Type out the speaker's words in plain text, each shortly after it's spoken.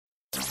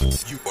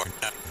You are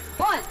now.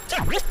 1, 2,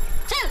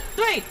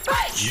 3, 4.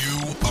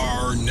 You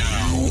are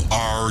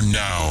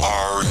now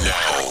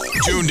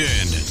tuned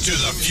in to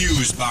the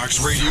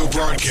FuseBox radio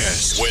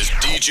broadcast with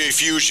DJ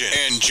Fusion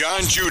and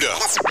John Judah.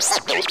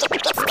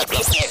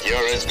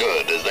 You're as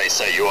good as they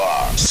say you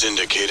are.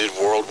 Syndicated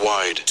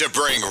worldwide to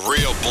bring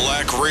real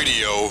black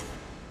radio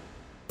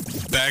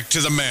back to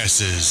the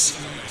masses.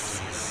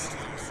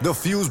 The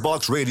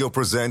FuseBox Radio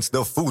presents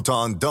the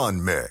Futon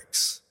Done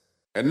Mix.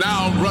 And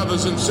now,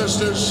 brothers and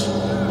sisters,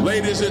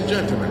 ladies and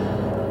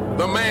gentlemen,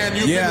 the man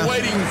you've been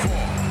waiting for.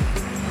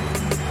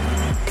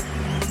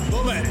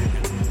 The man.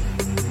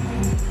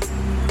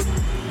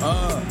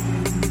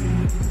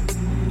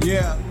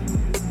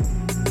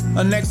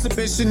 An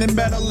exhibition in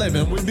better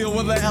living. We deal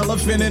with an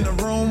elephant in the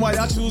room while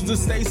y'all choose to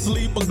stay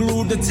asleep or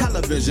glued to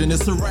television.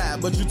 It's a rap,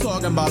 but you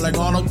talking about like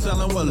Arnold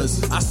telling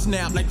Willis. I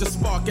snap like the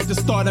spark at the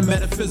start of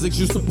metaphysics.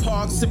 Used to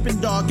park, sipping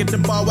dark at the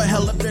bar with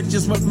hella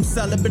bitches. Went from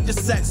celibate to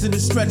sex in the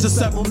stretch of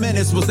several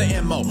minutes was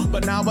the MO.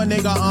 But now a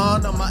nigga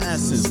on my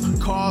essence.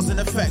 Cause and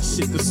effect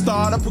shit, the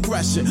start of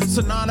progression.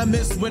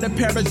 Synonymous with a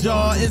pair of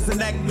jaw is a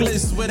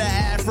necklace with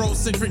an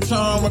Afrocentric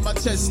charm. Where my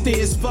chest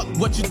is, fuck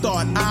what you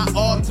thought. I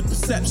alter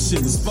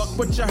perceptions. Fuck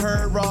what you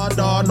heard, raw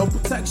dog, no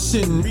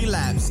protection.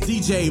 Relapse,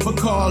 DJ,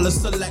 recall a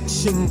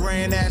selection.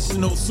 Grand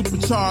National,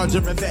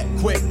 supercharger, and that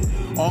quick.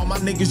 All my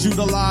niggas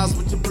utilize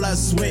what you're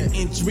blessed with.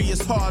 Entry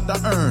is hard to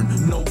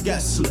earn, no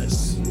guest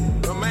list.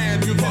 The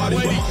man you party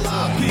with my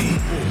live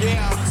people.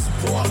 Yeah,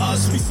 support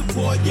us, we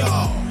support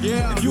y'all.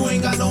 Yeah, if you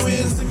ain't got no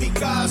ends to me,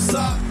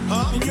 casa,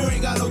 and you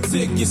ain't got no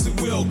tickets, it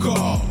will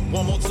call.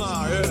 One more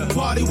time, yeah.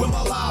 Party with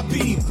my live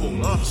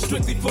people.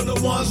 Strictly for the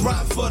ones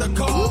right for the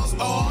cause.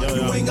 Oh,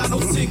 you ain't got no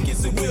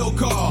tickets, it will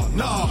call.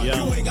 Nah,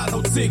 you ain't got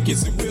no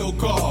tickets, it will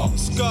call.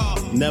 Scar.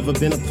 Never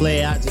been a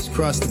player, I just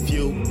crushed a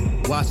few.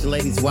 Watch the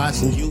ladies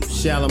watching you,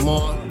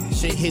 Shalimar.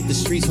 Shit hit the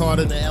streets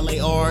harder than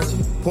LARs.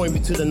 Point me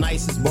to the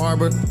nicest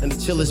barber and the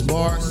chillest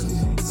bars.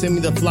 Send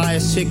me the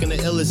flyest chick and the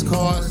illest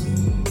cars.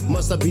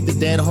 Must I beat the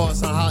dead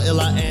horse on how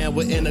ill I am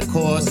with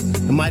intercourse?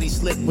 The mighty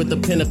slick with the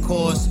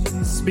Pentecost.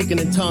 Speaking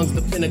in tongues,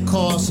 the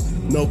Pentecost.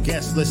 No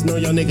guest list, no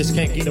y'all niggas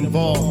can't get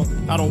involved.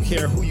 I don't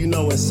care who you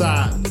know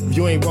inside. If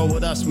you ain't roll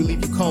with us, we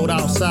leave you cold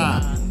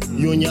outside.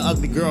 You and your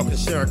ugly girl can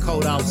share a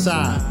code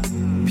outside.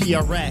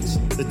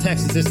 PRX, the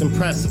Texas is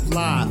impressive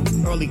live.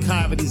 Early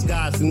Kiva, these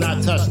guys do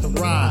not touch the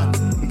ride.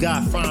 We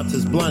got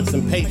Frontas, blunts,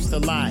 and papes to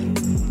light.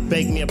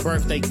 Bake me a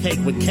birthday cake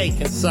with cake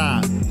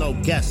inside. No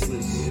guest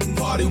list.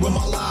 Party with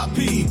my live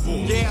people.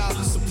 Yeah,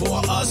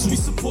 support us, we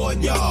support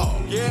y'all.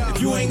 Yeah,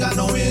 if you ain't got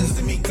no ends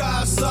to me,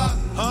 casa,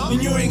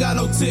 and you ain't got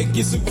no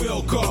tickets, it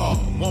will call.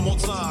 One more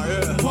time,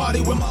 yeah. Party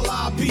with my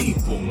live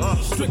people.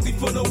 Strictly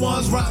for the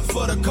ones right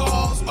for the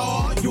cause.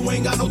 Oh, you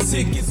ain't got no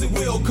tickets, it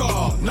will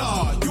call.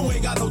 Nah, you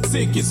ain't got no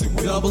tickets, it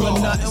will call. Double or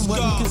nothing,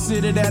 wouldn't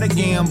consider that a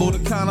gamble. The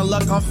kind of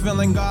luck I'm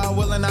feeling, God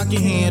willing, I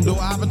can handle.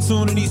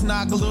 Opportunities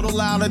knock a little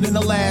louder than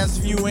the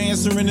last few.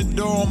 Answering the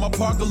door on my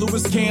Parker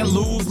Lewis, can't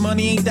lose.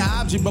 Money ain't the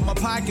object, but my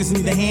pockets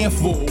need a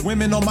handful.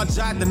 Women on my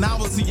jock, the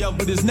novelty of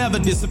it is never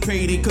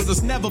dissipated. Cause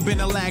it's never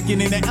been a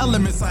lacking in the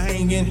elements I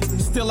hang in.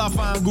 Still I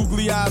find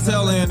googly eyes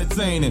hella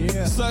entertaining.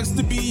 Sucks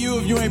to be you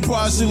if you ain't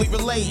partially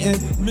relating.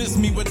 Miss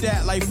me with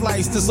that like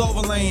flights that's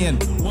overlaying.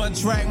 One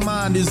track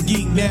mind is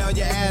geek down,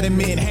 you're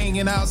adamant.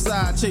 Hanging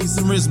outside,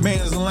 chasing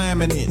wristbands and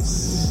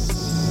laminates.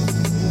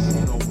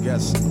 No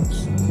guessing.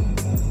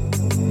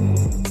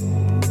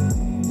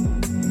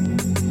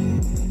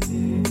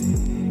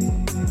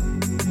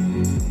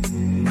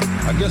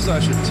 I guess I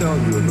should tell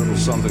you a little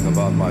something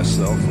about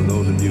myself for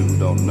those of you who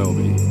don't know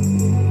me.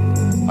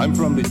 I'm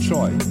from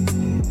Detroit.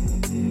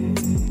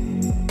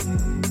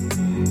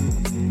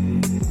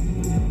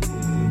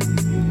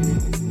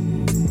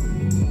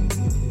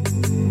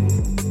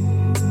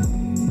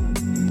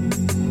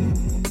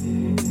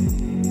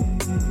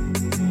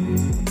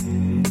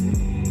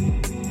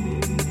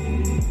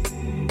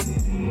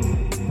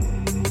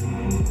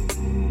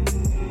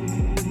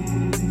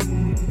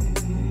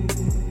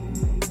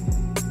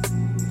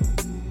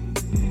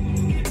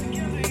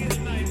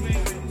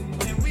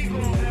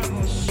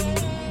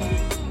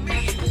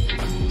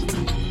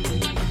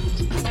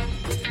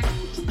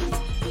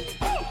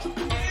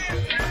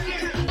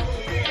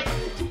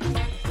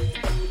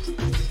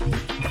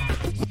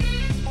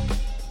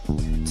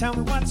 Tell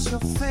me what's your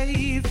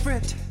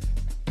favorite.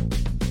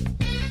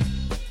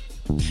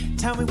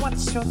 Tell me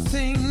what's your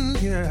thing,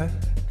 yeah.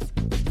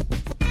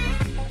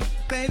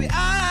 Baby,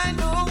 I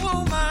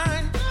know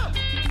mine.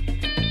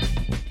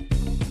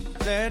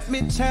 Let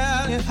me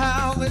tell you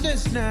how it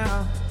is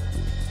now.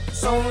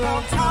 So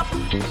on top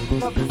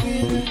of the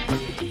feeling,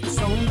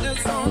 so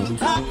that's on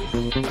top.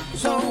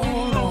 So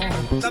on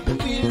top of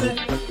the feeling,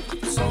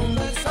 so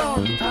that's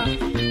on top.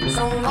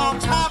 So on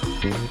top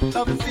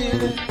of the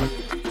feeling.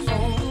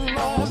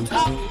 On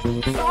top,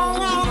 so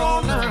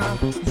long now,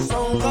 so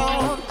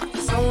long,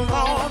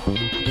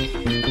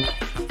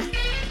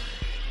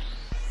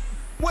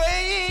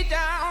 way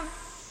down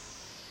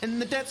in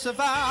the depths of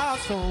our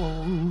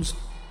souls.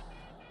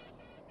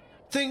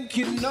 Think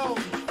you know,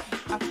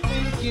 I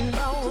think you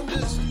know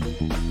this.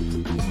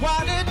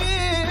 what it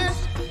is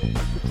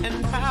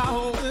and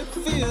how it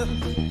feels.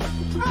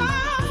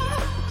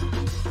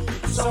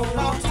 So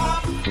on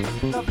top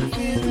of the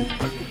feeling,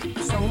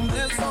 so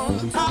that's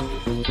on top,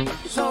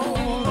 so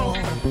long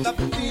of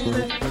the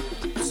feeling,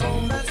 so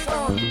that's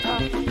on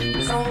top,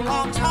 so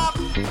on top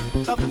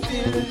of the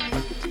feeling,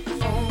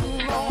 so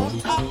on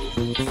top,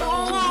 so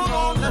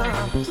on now,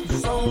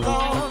 so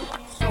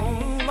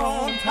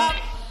on top.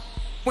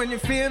 When you're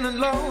feeling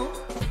low,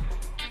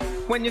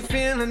 when you're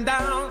feeling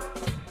down,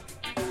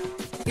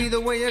 either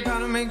way you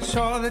gotta make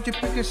sure that you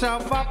pick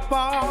yourself up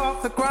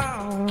off the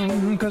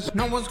ground. Cause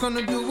no one's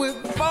gonna do it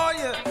for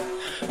you,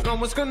 no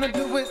one's gonna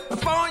do it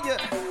for you.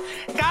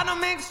 Gotta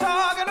make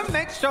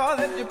sure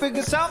that you pick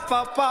yourself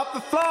up off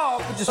the floor.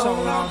 Put your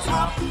soul on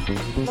top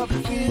of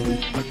the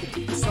feeling,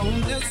 so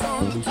that's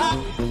on the top,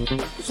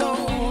 so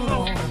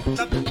long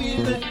of the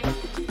feeling,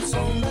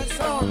 so that's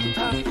on the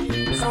top,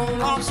 so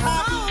on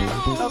top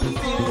of the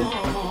feeling,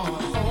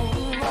 so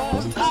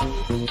on top,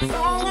 so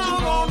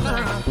on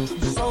now,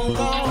 so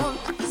long,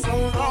 so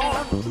long.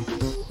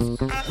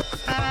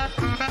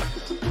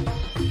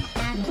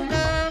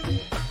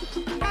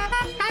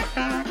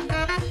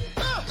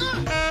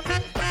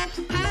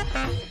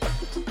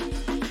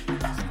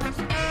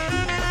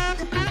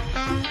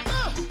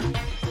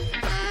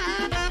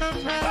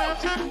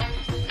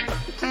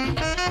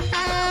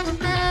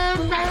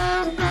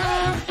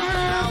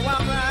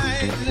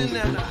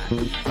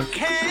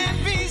 Can't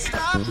be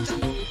stopped,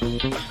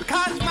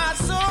 cause my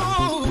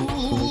soul's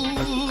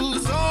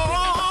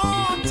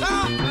on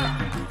top.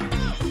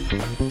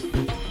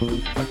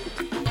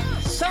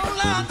 Soul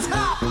on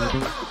top.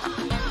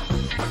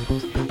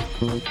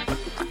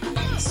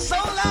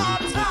 Soul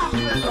on top.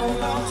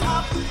 Soul on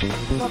top.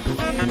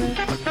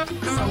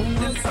 Soul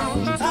that's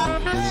on top.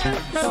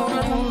 Soul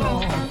on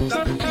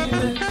top.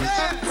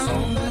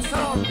 Soul that's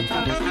on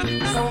top.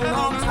 Soul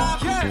on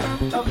top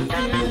of the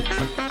feeling.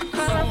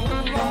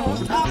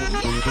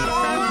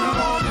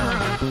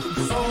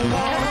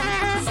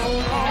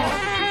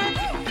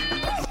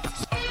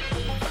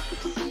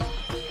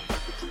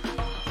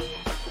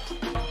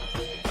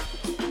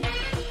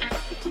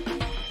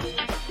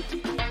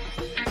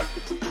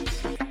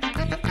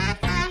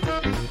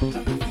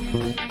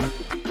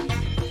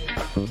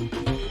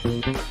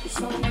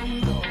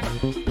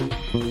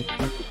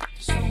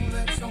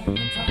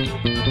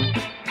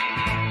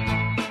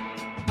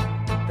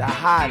 The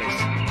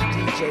hottest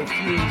DJ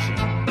Fusion.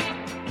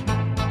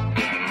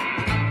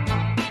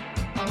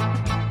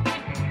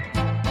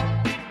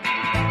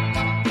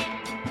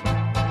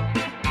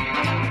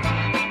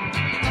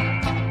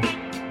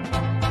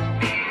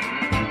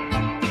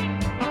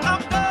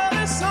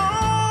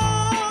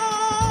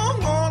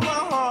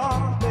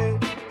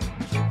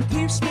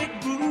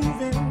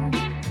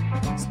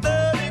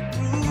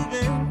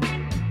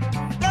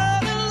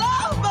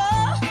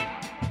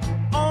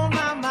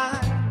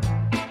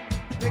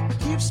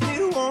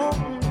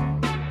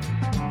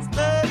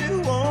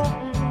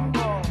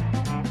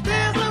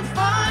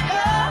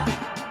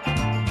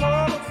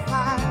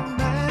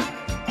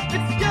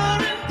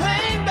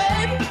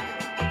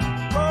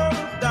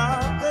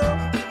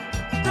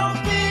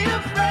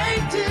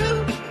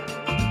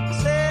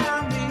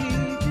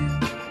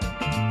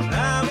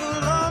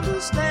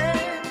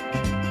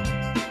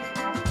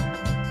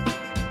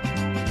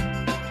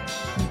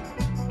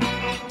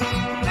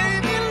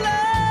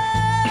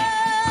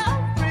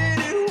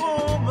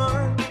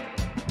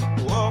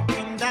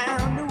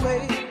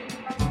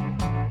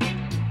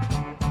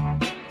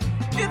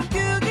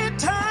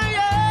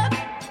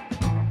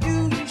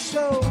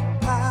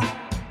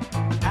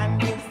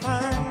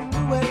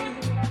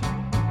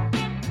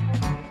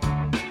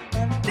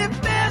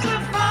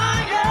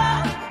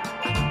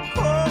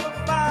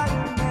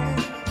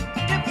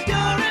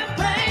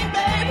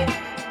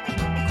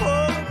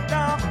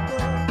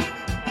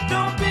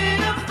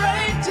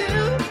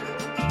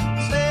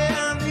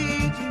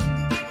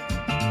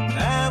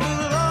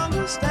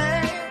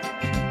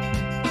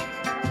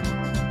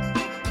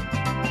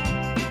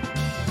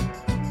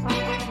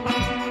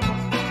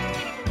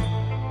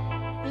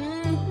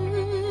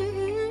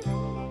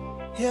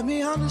 Help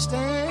me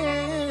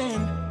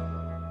understand.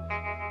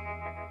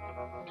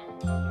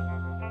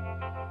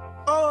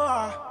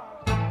 Oh,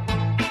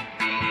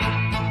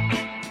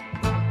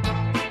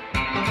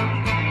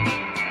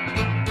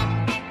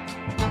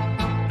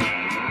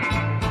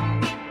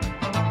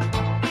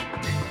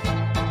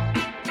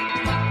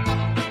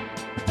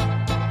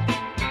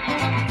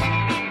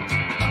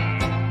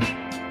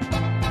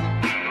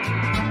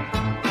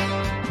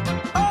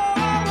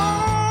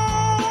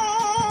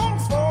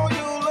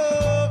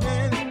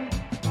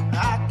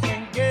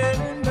 get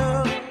it.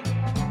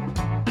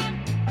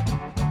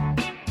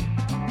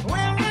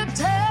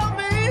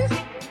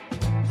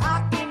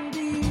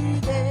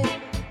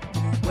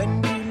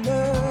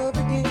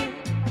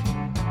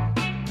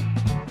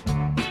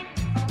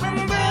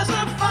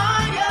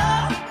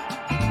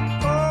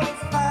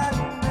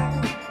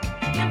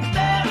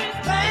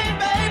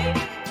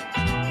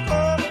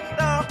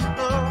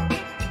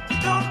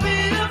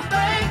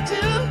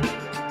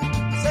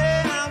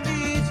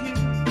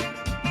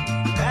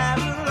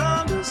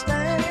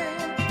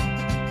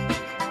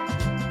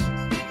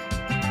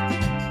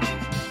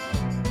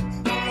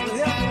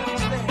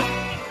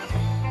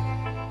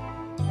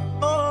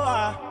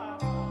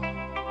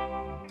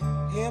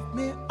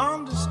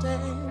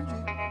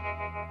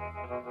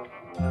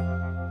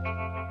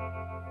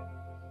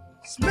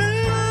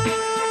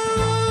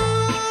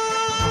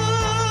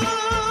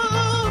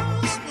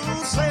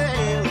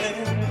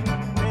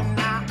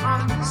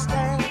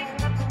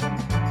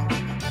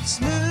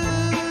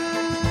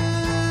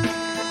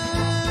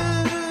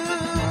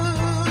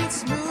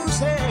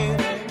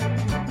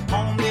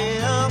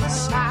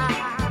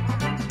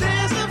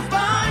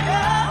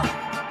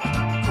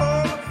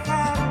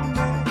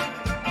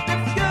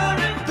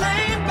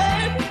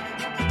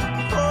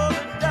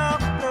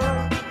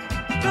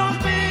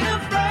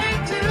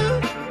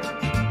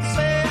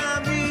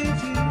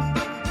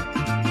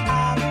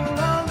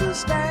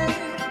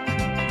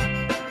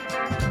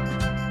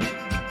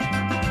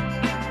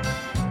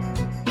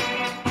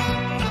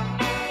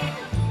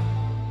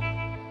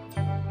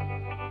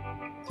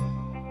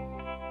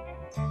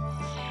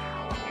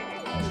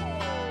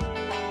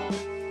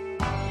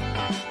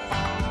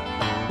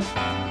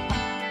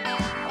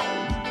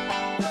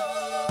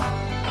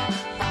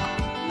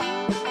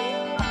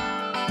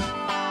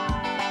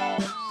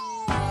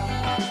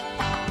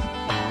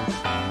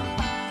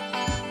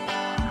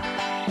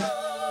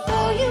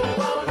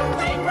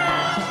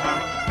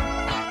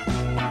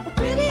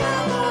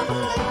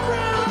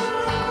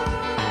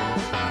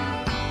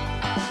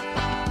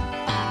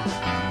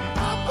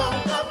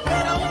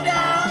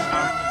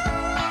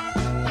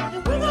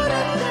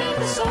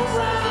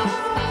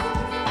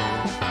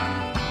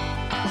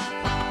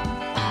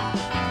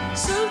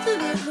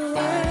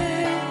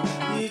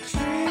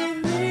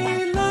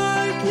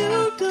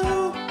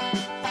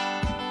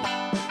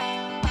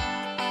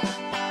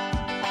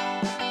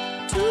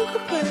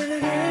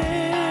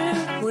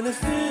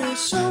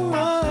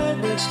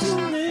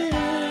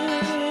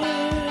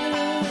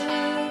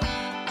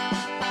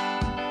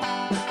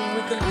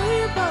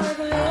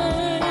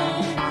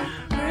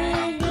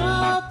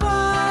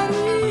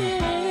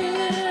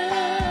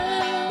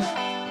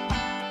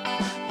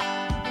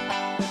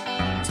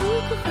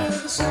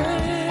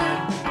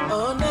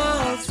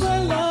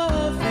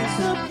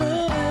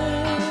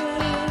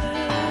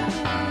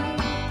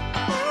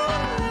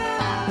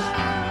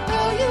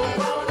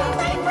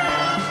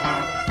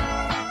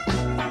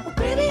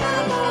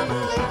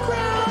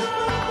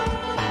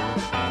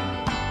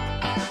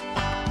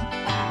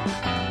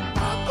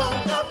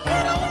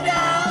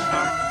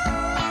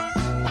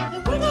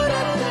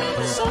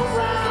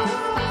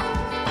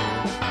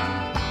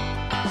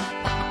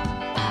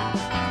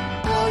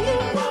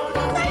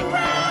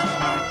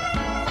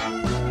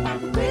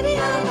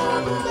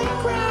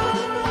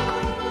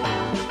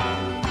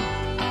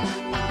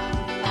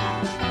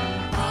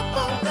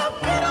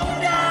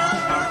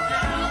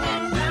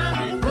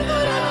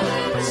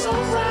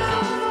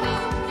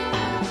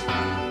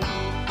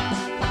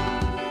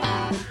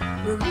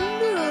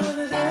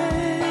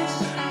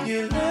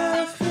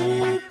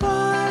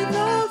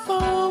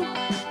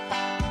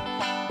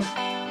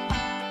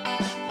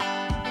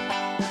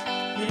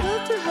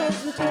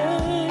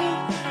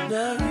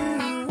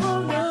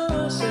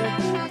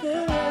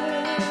 everything.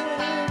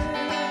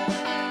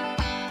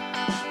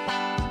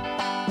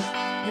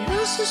 You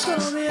used to show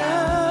me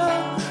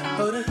how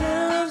holding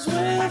hands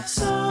with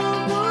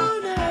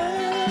someone else.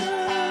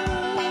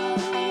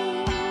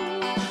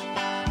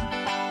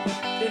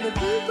 And the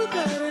people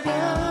got it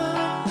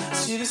out.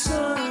 See the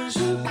songs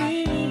you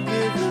keep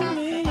giving me.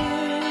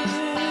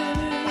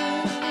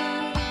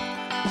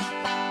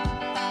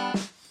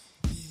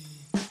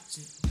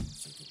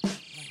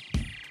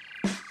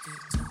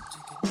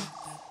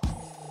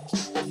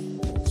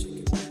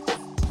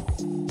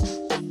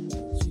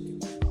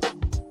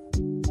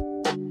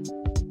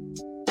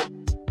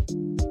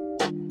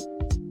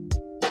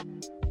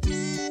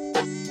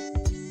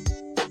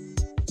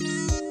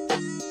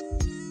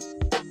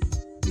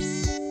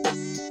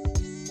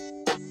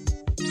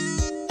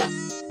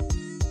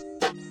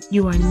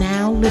 You are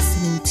now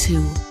listening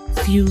to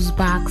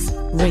FuseBox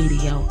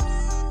Radio.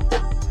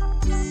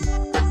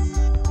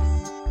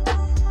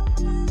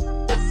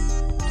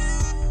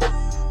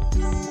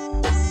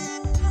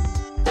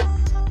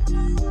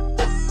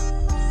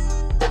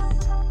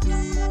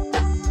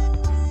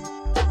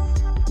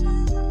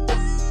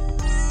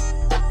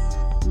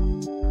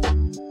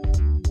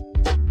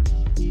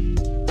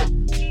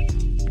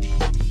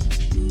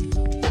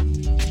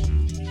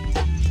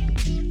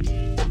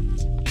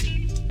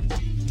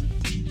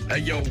 Hey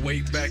yo,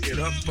 wait, back it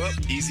up,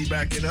 easy,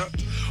 back it up.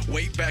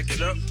 Wait, back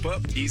it up,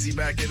 easy,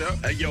 back it up.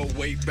 Hey yo,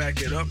 wait,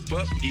 back it up,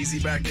 easy,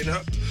 back it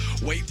up.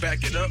 Wait,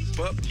 back it up,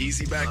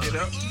 easy, back it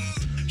up.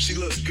 She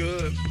look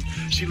good,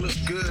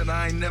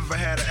 I ain't never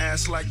had an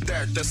ass like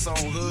that, that's on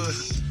hood.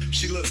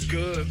 She look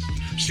good,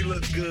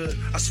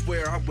 I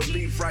swear I would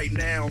leave right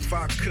now if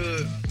I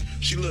could.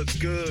 She look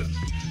good,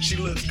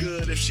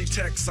 if she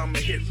texts I'ma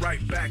hit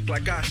right back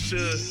like I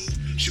should.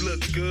 She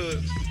look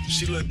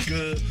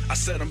good, I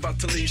said I'm about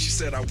to leave, she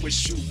said I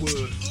wish you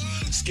would.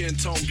 Skin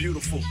tone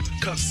beautiful,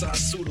 cuff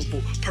size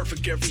suitable,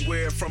 perfect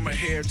everywhere from her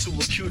hair to her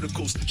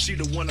cuticles. She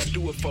the one I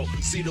do it for,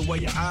 see the way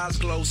your eyes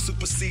glow,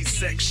 supersede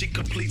sex, she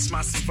completes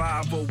my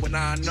survival. When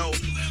I know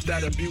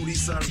that her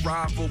beauty's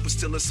unrivaled, but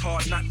still it's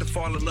hard not to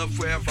fall in love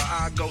wherever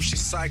I go,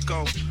 she's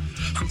psycho.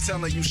 I'm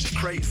telling you she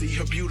crazy,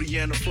 her beauty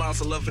and her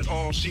flaws, I love it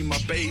all, she my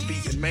baby,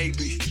 and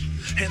maybe,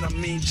 and I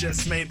mean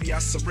just maybe, I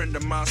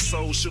surrender my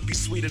soul, she'll be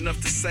sweet enough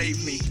to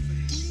save me.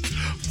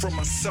 For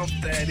myself,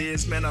 that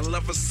is, man, I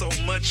love her so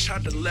much,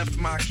 I'd have left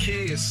my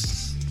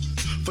kids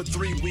for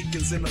 3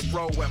 weekends in a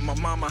row at my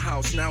mama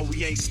house. Now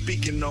we ain't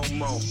speaking no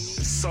more.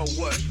 So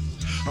what?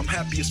 I'm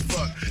happy as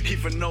fuck,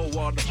 even though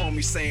all the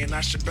homies saying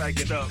I should back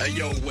it up. Hey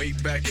yo,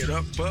 wait, back it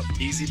up,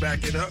 easy,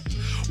 back it up.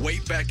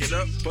 Wait, back it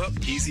up,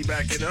 easy,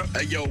 back it up.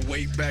 Hey yo,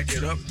 wait, back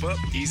it up,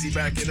 easy,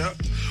 back it up.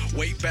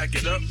 Wait, back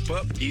it up,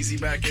 easy,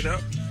 back it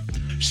up.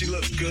 She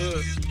look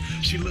good,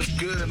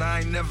 I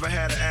ain't never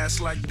had an ass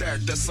like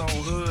that, that's on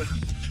hood.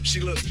 She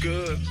look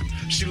good,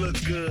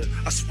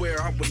 I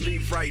swear I would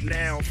leave right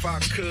now if I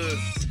could.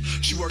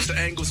 She works the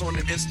angles on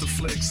them Insta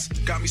flicks,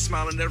 got me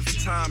smiling every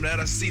time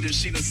that I see that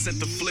she done sent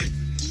the flick.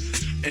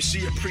 And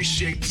she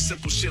appreciate the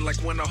simple shit like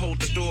when I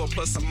hold the door,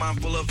 plus I'm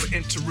mindful of her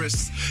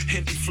interests.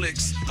 Hindi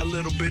flicks, a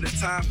little bit of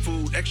Thai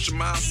food, extra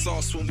mild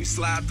sauce when we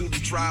slide through the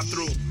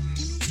drive-thru.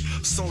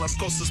 Son las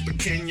cosas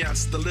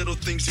pequeñas, the little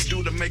things you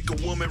do to make a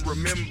woman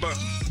remember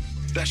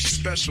that she's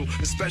special,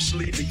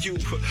 especially to you.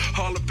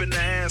 All up in the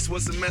ass,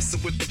 wasn't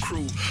messing with the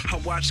crew. I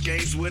watched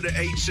games with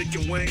her, ate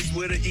chicken wings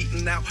with her,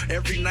 eating out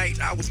every night.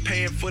 I was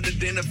paying for the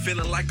dinner,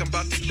 feeling like I'm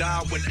about to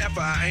die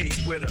whenever I ain't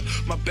with her.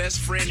 My best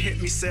friend hit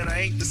me, said I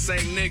ain't the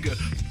same nigga.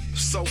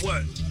 So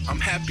what? I'm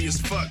happy as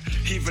fuck,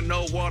 even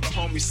though all the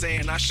homies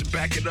saying I should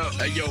back it up.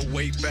 Hey yo,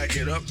 wait, back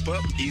it up,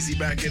 easy,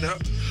 back it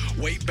up.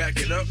 Wait, back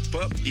it up,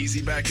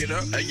 easy, back it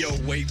up. Hey yo,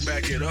 wait,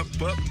 back it up,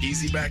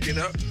 easy, back it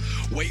up.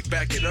 Wait,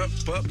 back it up,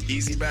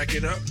 easy, back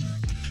it up.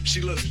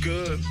 She look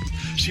good,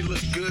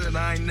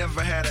 I ain't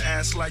never had an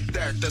ass like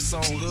that, that's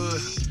on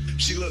hood.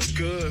 She look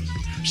good,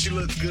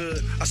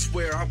 I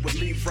swear I would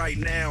leave right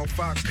now if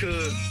I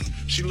could.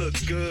 She look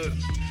good,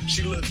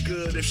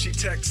 if she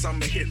texts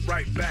I'ma hit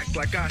right back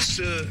like I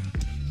should.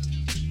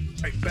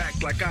 Right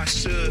back like I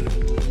should.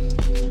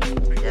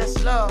 Yes,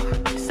 Lord.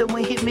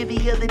 Someone hit me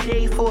the other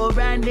day for a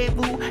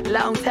rendezvous.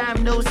 Long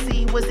time no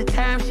see was the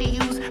time she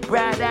used.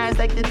 Bright eyes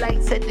like the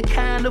lights at the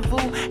carnival.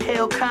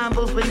 Held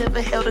combos but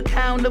never held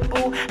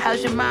accountable.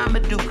 How's your mama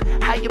do?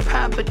 How your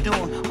papa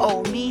doing?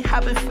 Oh, me,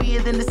 I've been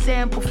freer than the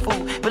sample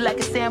food. But like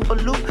a sample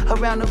loop,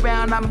 around and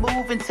around I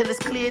move until it's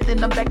clear.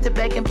 Then I'm back to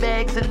back in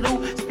bags of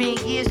loot.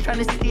 Spent years trying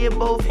to steer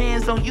both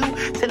hands on you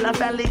till I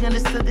finally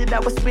understood that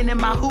I was spinning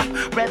my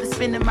hoop rather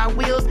spinning my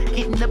wheels.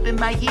 Getting up in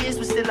my years,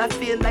 but still I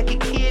feel like a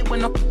kid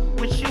when I'm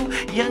with you.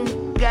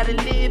 Young, gotta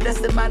live,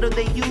 that's the motto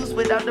they use.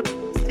 Without the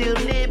still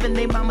live in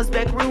their mama's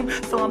back room.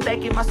 So I'm back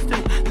in my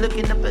stoop,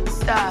 looking up at the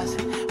stars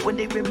when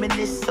they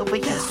reminisce over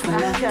you. Just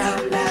when I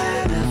felt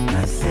light of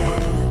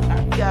myself,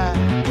 God,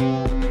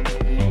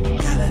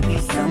 telling me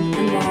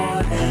something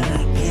more than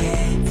I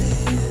can do.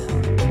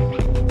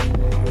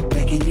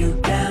 Breaking you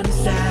down to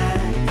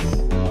size,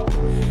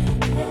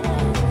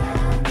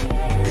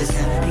 'cause I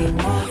need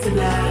more to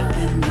life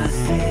than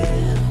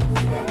myself.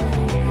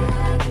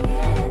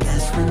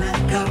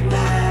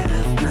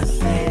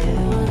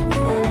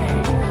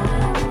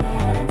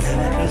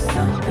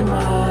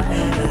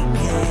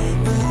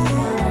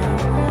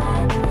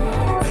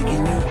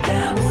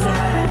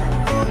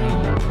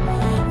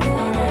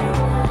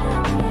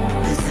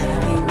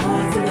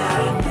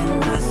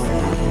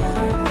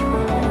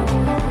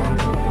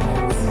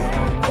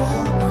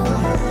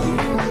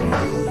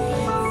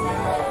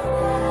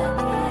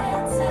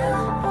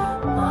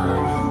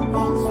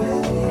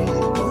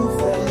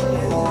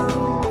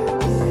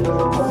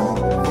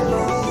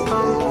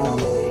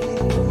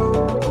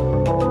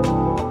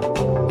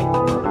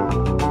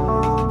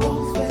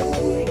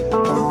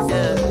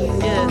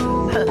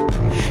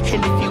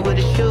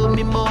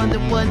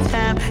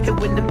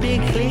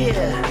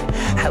 here,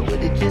 I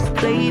would've just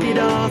played it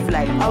off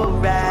like,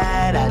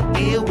 alright, I'll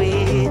deal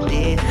with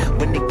it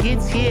when it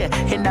gets here.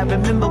 And I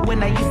remember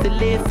when I used to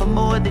live for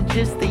more than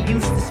just the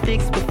Eustace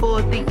fix.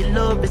 Before the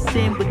allure of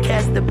sin would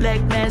cast a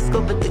black mask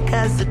over the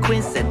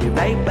consequence. I did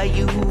right by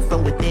you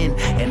from within,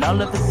 and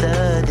all of a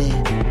sudden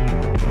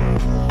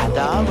I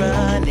start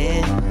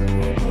running.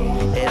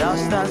 It all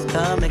starts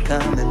coming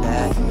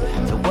back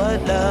to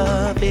what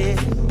love is,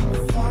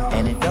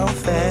 and it don't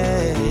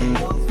fade,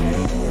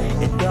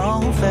 it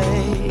don't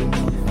fade,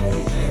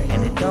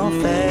 and it don't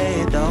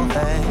fade,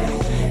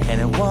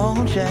 and it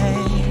won't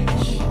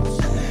change.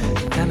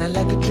 Kinda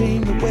like a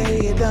dream the way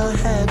it don't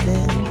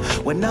happen.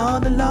 When all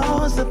the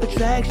laws of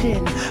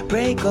attraction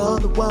break all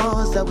the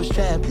walls I was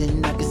trapped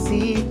in, I could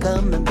see it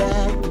coming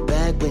back to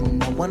back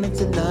when I wanted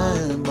to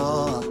learn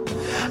more.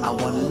 I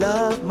wanna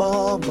love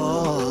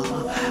more.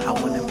 I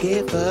wanna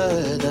get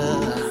further.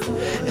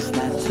 It's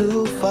not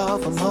too far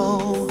from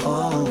home.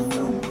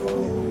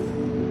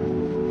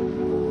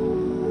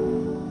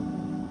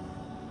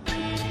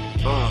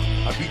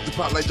 I beat the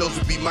pot like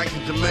Joseph beat Mike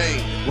and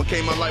Jermaine. One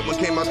came my light, one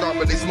came my dark,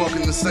 but they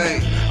smoking the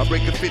same. I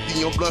break a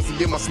 50 on blunts and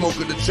get my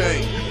smoker the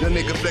chain. Young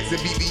nigga flexing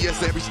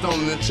BBS, every stone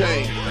in the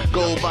chain.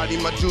 Gold body,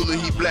 my jeweler,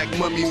 he black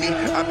mummy me.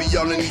 I be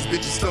y'all in these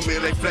bitches'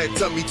 stomach like flat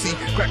tummy tea.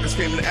 Crackers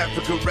came to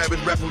Africa,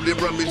 rabbits rap them, they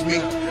rummage me.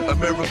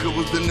 America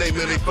was the name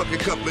of they fucking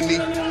company.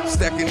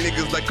 Stacking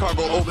niggas like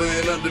cargo over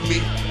and under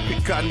me.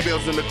 Pick cotton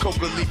bells and the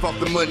coca leaf off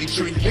the money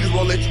tree. Niggas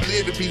won't let you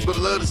live in peace, but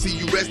love to see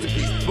you rest in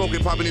peace.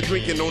 Smoking, popping and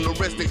drinking on the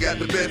rest and got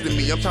the best of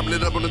me. I'm chopping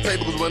it up on the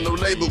table cause when no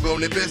label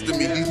gon' invest in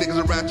me. These niggas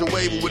around your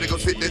way, but when they gon'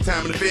 sit their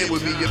time in the bed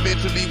with me.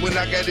 Eventually when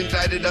I got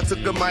indicted, I took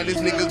a minus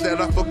niggas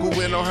that I fuck with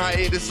went on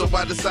hiatus. So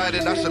I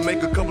decided I should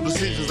make a couple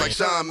decisions like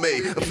Sean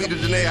made. A fleet of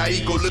Janae, I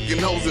eco looking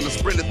hoes in a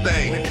sprinter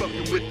thing. They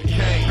fucking with the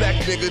cane. Black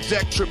nigga,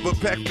 jack tripper,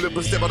 pack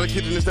flipper. Step out the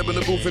kitchen and step in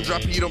the booth and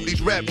drop heat on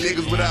these rap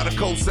niggas. Without a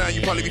cosign,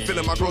 you probably be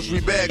filling my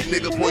grocery bags,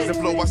 nigga. Poison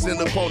flow, I send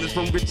opponents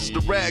from riches to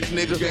rags,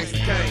 nigga.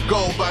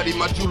 Gold body,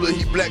 my jeweler,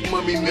 he black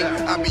mummy me.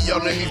 I be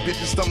y'all in these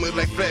bitches' stomach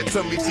like flat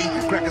tummy tea.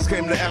 Crackers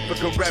came to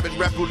Africa, rabbits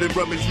raffled and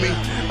rummaged me.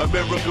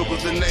 America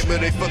was the name of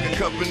they fucking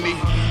company.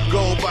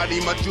 Gold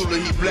body, my jeweler,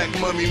 he black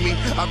mummy me.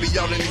 I be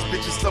y'all in these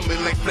bitches' stomach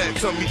like flat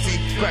tummy tea.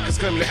 Crackers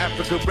came to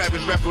Africa,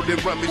 rabbits raffled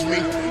and rummaged me.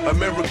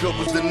 America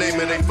was the name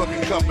of they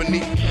fucking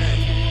company.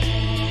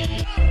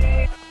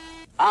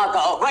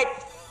 Alcohol, right?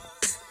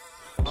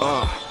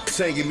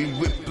 Chain give me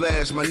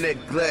whiplash, my neck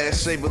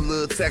glass. Shave a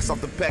little tax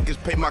off the package,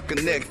 pay my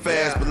connect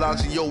fast.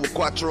 Bellagio with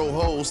quattro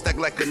hoes, stack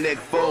like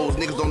connect foes.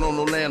 Niggas don't know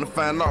no land to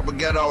find art, but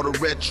got all the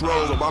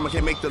retros. Obama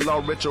can't make the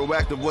law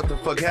retroactive, what the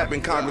fuck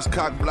happened? Congress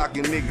cock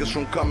blocking niggas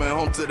from coming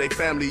home to their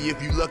family.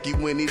 If you lucky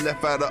when he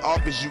left out of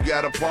office, you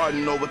got a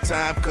pardon over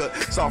time cut.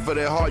 Soft for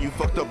that hard, you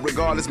fucked up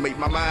regardless, make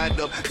my mind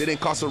up. That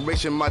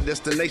incarceration, my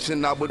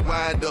destination, I would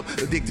wind up.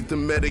 Addicted to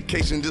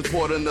medication, just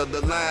poured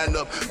another line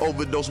up.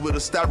 Overdose with a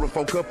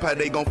styrofoam cup, how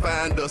they gon'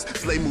 find us?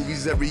 Slave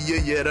movies every year,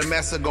 yeah, the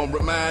master gon'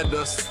 remind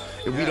us.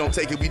 If we don't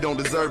take it, we don't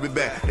deserve it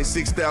back. They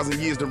 6,000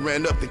 years to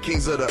ran up, the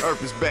kings of the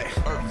earth is back.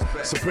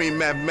 Supreme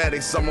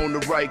mathematics, I'm on the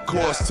right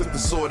course. Took the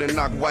sword and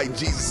knocked white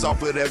Jesus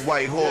off of that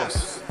white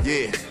horse.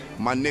 Yeah,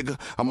 my nigga,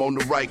 I'm on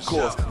the right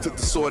course. Took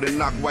the sword and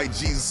knocked white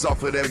Jesus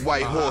off of that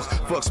white horse.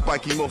 Fuck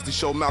Spike, he mostly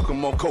showed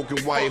Malcolm on coke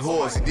and white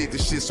horse. He did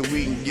this shit so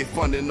we can get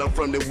funding up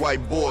from the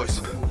white boys.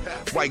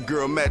 White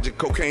girl magic,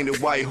 cocaine and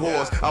white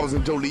horse. I was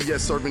in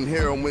Joliet serving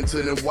heroin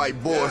to them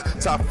white boys.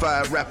 Top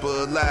 5 rapper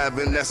alive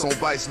and that's on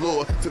Vice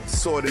Lord. Took the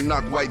sword and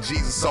knocked white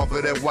Jesus off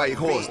of that white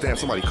horse. Damn,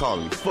 somebody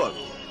calling me. Fuck.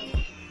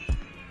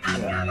 Right,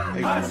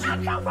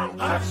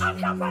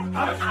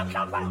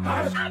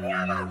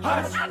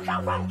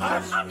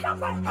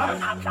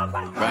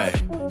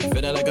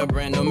 feeling like a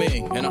brand new me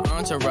in an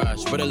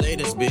entourage where the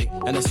latest be,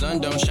 and the sun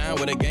don't shine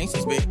where the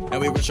gangsters be,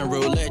 and we rich and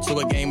roulette to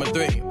a game of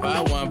 3.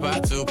 Pot 1,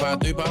 pot 2, pot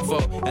 3, pot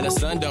 4, and the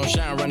sun don't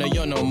shine running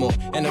yo no more,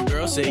 and the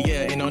girl say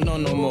yeah, ain't no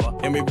more,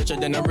 and we richer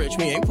than the rich,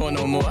 we ain't poor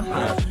no more.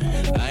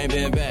 I ain't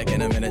been back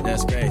in a minute,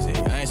 that's crazy.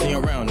 I ain't seen you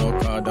around, no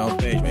car, don't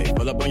page me.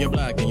 Pull up on your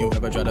block and you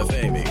ever try to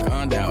fade me.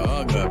 Calm down,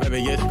 all good,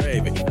 baby, it's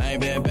gravy. I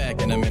ain't been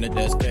back in a minute,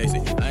 that's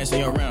crazy. I ain't seen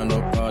you around,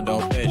 no car,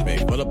 don't page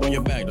me. Pull up on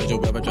your back, don't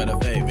you ever try to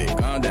fade me.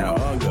 Calm down,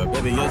 all good,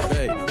 baby, it's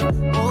gravy.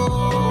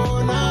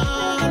 Oh,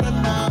 na, na,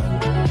 na.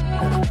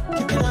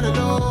 Keep it on the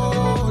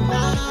low,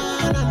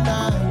 na, na,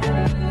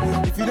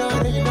 na. If you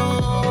don't really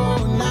know,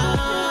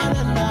 na,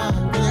 na, na.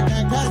 You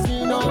can't catch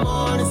me no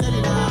more, it's a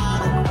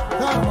lie.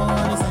 No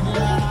more, it's a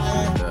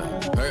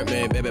lie. Hurt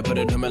me, baby, put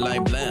it on me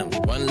like blam.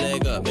 One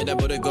leg up, made that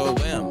booty go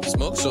wham.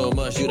 Smoke so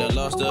much, you done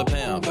lost a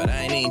pound. But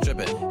I ain't even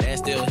trippin', ass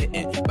still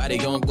hitting. Body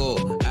on go,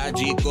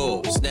 IG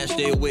go. Snatch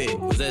they wig,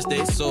 possess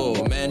they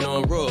soul. Man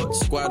on road,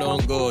 squad on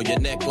go. Your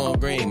neck on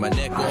green, my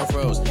neck on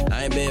froze.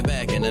 I ain't been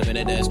back in a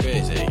minute, that's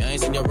crazy. I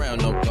ain't seen you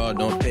around, no car,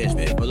 don't pitch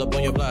me. Pull up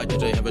on your block, you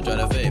just ever try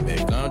to fade me.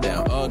 Calm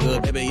down, all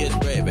good, baby, it's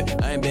gravy.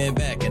 I ain't been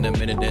back in a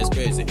minute, that's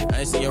crazy. I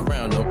ain't seen you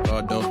around, no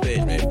car, don't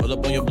pitch me. Pull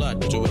up on your block,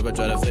 don't you ever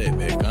try to fade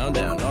me. Calm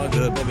down, all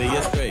good, baby,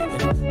 it's crazy.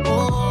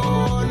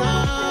 Oh,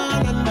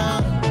 na, na,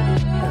 na.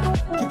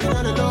 Keep it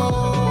on the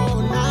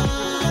low,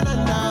 na, na,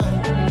 na.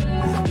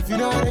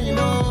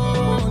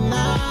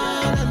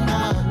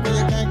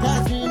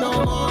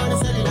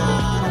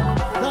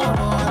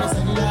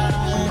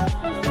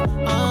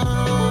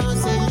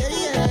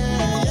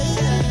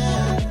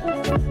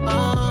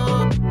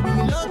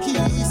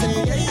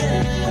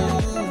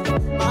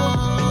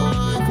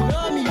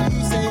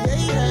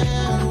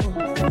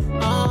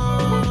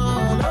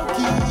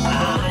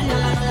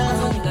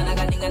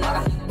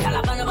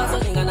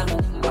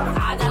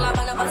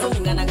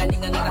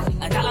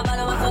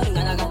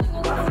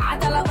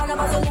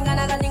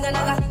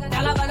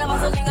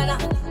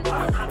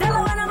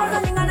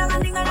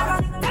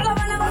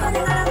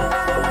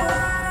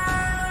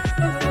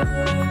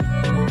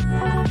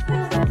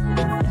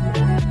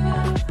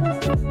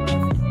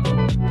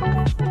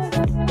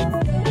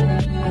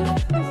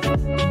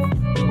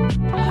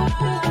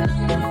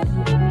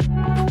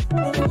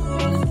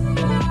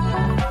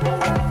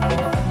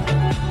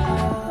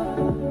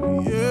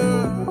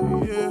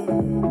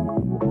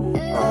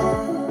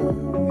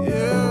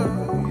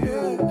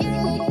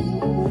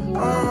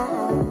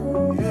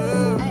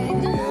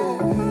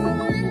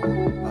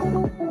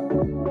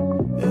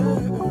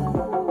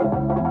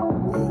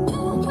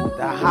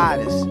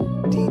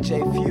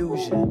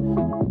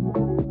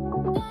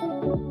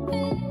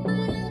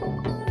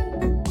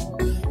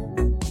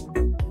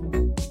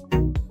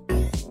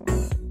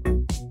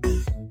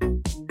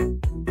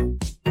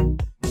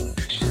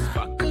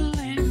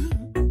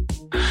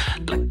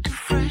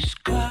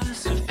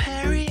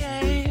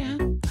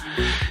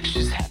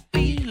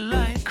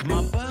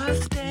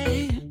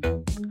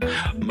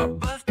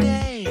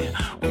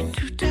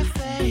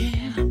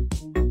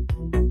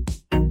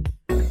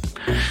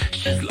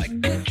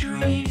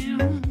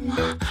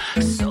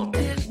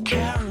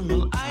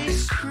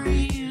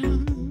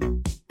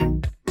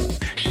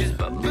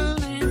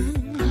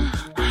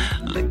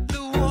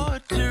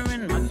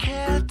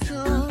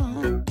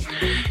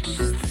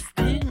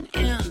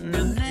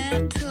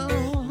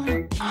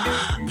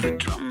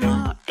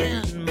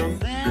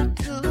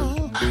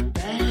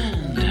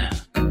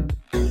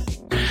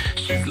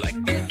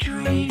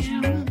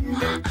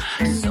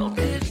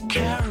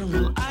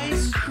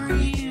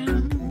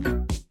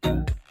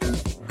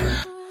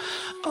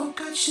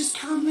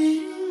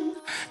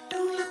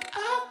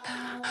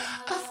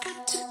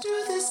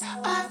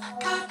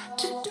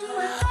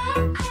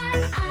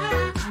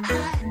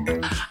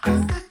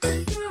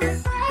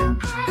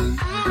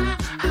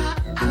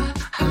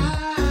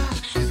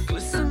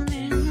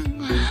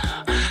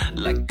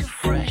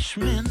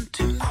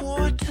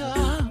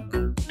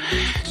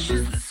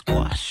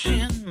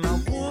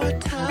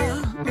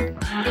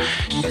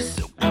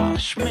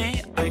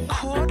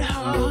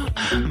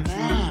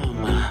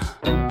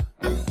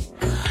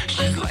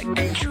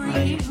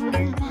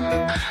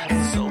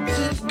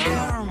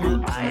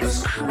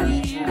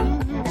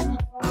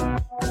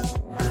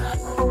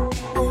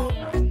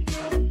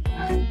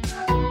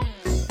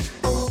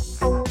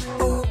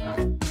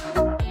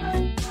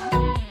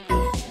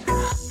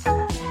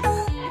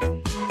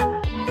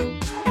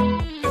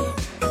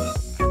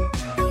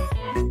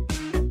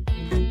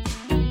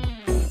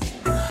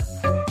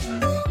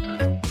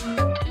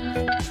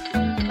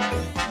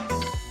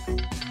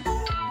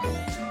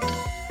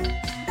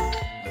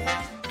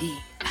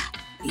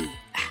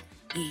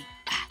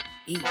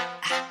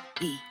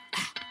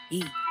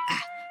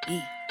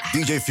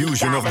 DJ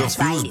Fusion of the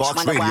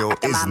FuseBox Radio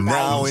is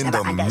now in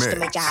the mix.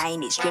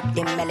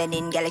 Scripting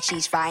melanin,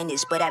 galaxy's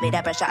finest. But I be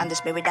the pressure on the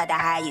spirit of the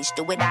highest.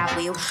 Do it, I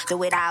will.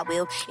 Do it, I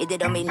will. If they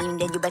don't believe me,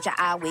 then you betcha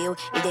I will.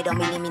 If they don't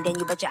believe me, then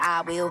you betcha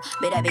I will.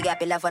 But I be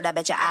happy love for the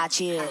betcha I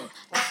chill.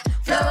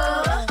 Flow,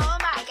 oh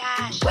my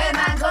gosh. Where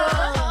man go?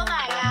 Oh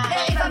my gosh.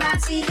 Hey, if a man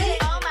see it,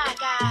 oh my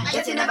gosh.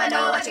 Yet you never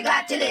know what you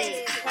got till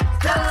it.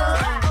 Flow,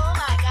 oh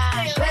my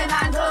gosh. Where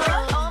man go?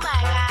 Oh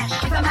my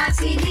gosh. If a man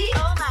see it,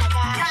 oh my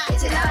gosh.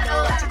 Yet you never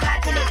know what you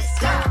got till it.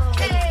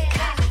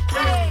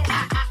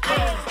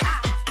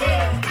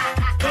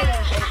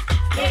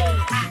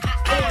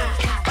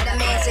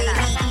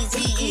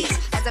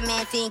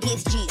 Think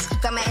it's G's,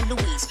 Thelma and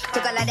Louise.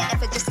 Took a lot of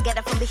effort just to get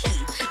up from the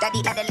heat. Daddy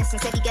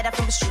adolescent said he get up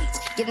from the streets.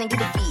 Give them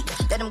get a feed,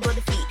 let them go to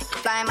feed.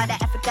 Flying out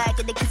of Africa,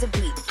 get the kids a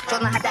breed. Show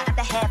them how the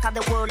other half, how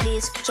the world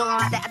is. Show them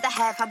how the other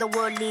half, how the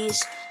world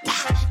is. Nah,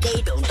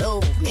 they don't know.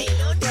 They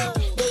don't know.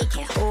 They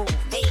can't hold.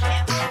 They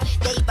can't hold.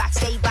 They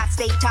box,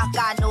 they talk.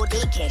 I know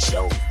they can't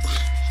show.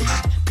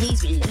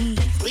 Please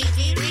believe.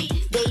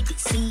 They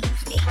deceive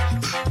me.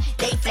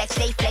 They flex.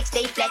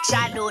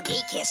 I know they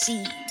can't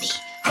see me.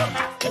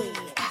 Hey.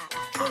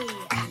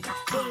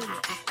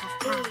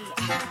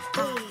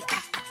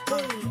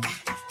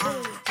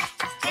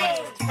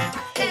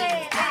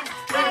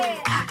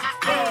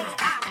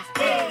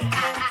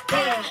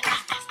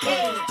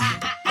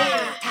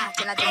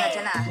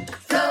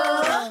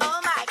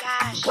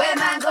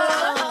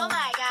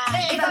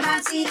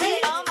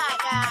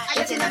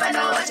 You never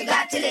know what you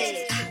got till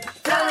it.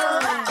 Flow,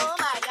 oh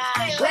my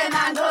gosh. Where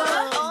man go?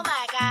 Oh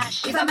my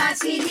gosh. If a man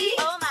see me,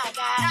 oh my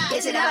gosh.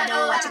 Yes, you never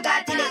know what you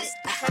got till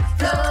it.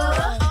 Flow,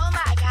 oh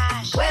my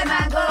gosh. Where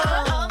man go?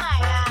 Oh my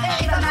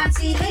gosh. If a man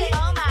see me,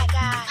 oh my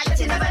gosh. Yes,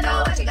 you never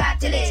know what you got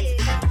till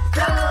it.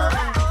 Flow,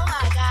 oh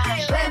my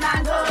gosh. Where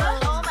man go?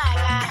 Oh my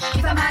gosh.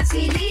 If a man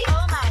see me,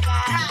 oh my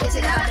gosh. Yes,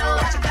 you never know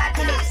what you got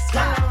till it.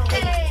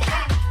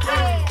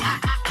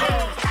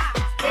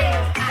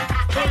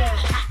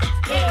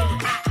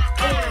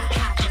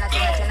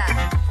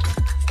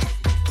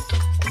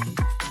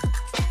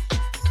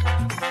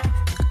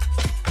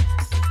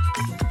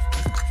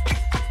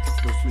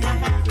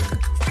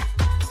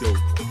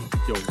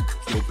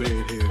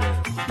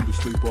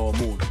 Sleep all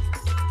morning.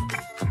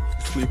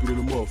 Sleeping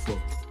in the motherfucker.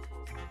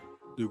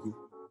 Nigga,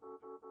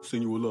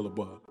 sing you a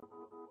lullaby.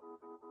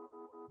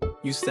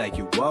 You say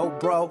you woke,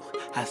 bro?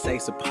 I say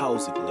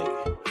supposedly.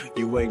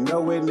 You ain't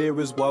nowhere near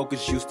as woke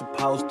as you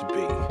supposed to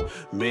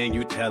be. Man,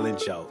 you telling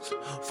jokes.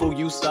 Fool,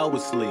 you so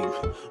asleep.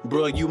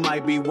 Bro, you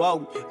might be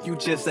woke, you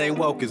just ain't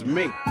woke as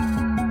me.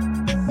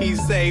 He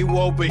say he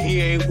woke, but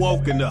he ain't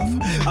woke enough.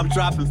 I'm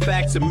dropping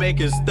facts to make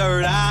his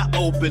third eye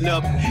open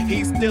up.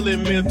 He's still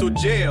in mental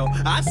jail.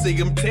 I see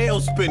him tail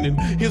spinning.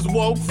 His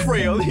woke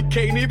frail. He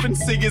can't even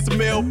see his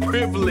male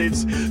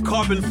privilege.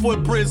 Carbon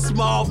footprint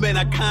small, man,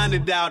 I kinda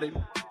doubt it.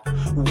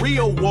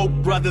 Real woke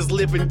brothers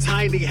live in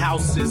tiny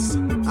houses.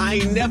 I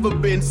ain't never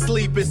been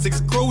sleep, it's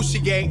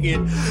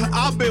excruciating.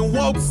 I've been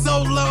woke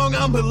so long,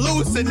 I'm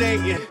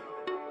hallucinating.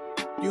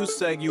 You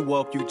say you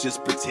woke, you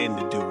just pretend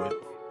to do it.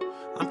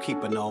 I'm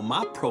keeping all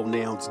my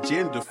pronouns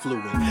gender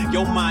fluid.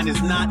 Your mind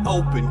is not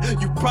open,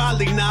 you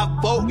probably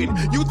not voting.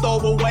 You throw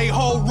away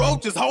whole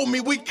roaches,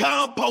 homie, we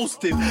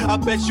composting. I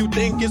bet you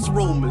think it's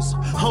rumors,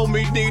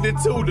 homie need a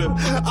tutor.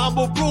 I'm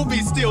a Ruby,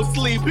 still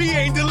sleep, he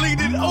ain't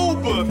deleted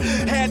Uber.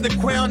 Had the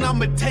crown,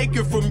 I'ma take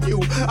it from you.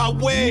 I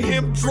wear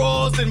hemp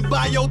drawers and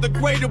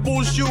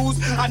biodegradable shoes.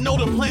 I know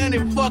the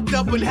planet fucked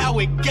up and how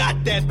it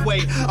got that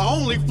way. I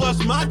only flush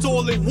my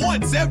toilet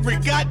once every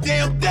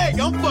goddamn day.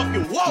 I'm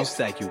fucking woke. You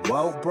say you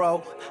woke,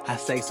 bro? I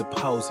say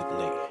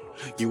supposedly.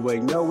 You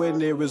ain't nowhere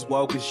near as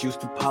woke as you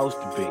supposed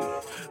to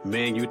be.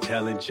 Man, you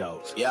telling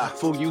jokes. Yeah.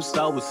 Fool, you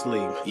so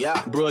asleep.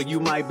 Yeah. Bro, you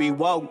might be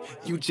woke,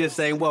 you just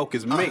ain't woke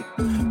as me.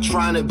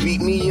 Trying to beat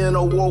me in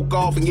a woke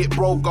off and get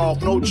broke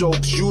off. No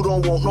jokes, you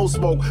don't want no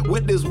smoke.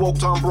 With this woke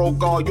time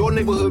broke off. Your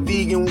neighborhood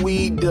vegan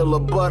weed dealer,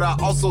 but I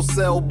also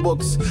sell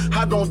books.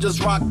 I don't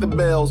just rock the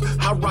bells,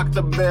 I rock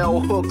the bell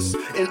hooks.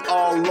 In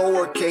all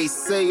lowercase,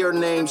 say her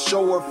name,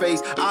 show her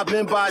face. I've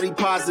been body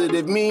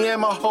positive, me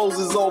and my hoes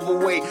is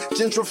overweight.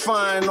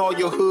 Gentrifying all all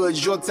your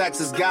hoods, your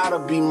taxes gotta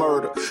be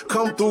murder.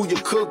 Come through your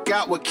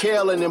cookout with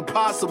kale and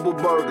Impossible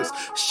burgers.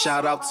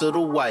 Shout out to the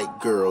white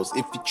girls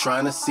if you're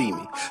trying to see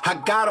me. I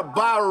got a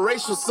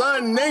biracial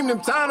son named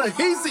him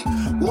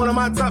Ta-Nehisi. One of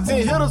my top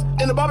 10 hitters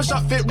in the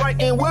barbershop fit right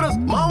in with us.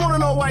 Mom wanna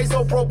know why he's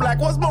so pro-black.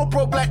 What's more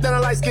pro-black than a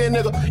light-skinned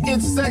nigga?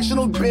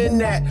 Intersectional, been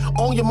that.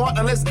 On your mark,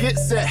 now let's get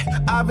set.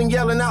 I've been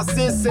yelling out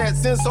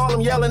since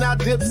Harlem yelling out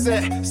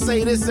Dipset.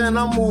 Say this and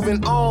I'm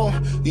moving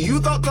on.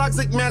 You thought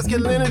toxic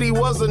masculinity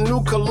was a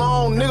new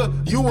cologne.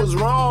 Nigga, you was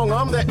wrong.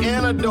 I'm the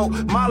antidote.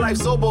 My life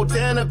so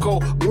botanical.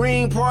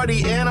 Green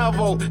party and I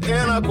vote.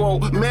 And I grow.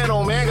 Man,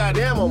 oh man,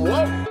 goddamn, I'm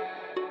woke.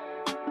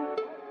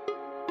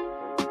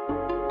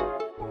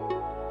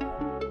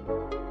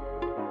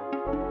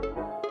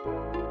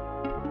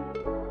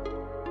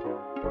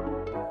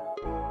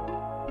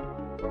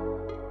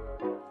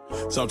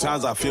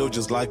 Sometimes I feel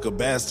just like a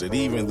bastard,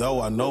 even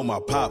though I know my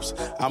pops.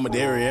 I'm a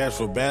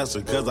dairy-ass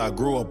bastard, cause I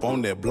grew up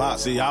on that block.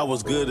 See, I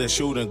was good at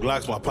shooting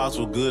Glocks, my pops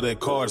was good at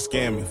card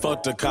scamming.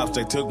 Fuck the cops,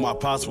 they took my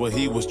pops where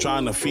he was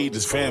trying to feed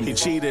his family. He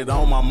cheated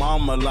on my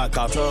mama like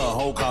caught her a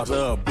hoe, caught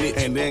her a bitch.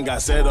 And then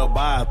got set up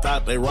by a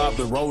thought they robbed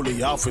the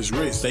rollie off his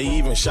wrist. They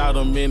even shot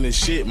him in his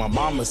shit, my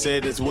mama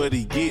said it's what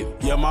he get.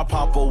 Yeah, my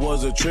papa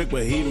was a trick,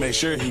 but he made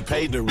sure he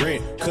paid the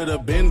rent.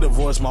 Could've been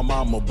divorced my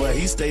mama, but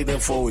he stayed there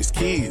for his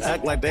kids.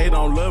 Act like they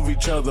don't love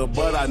each other,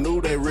 but I knew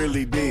they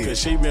really did. Cause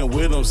she been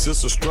with him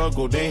since the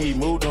struggle, then he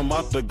moved him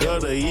out the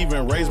gutter.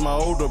 Even raised my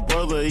older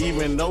brother,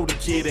 even though the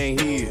kid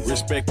ain't his.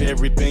 Respect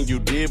everything you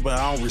did, but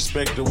I don't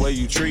respect the way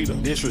you treat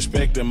him.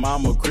 Disrespecting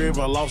mama crib,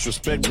 I lost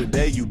respect the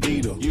day you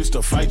beat him. Used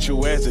to fight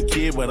you as a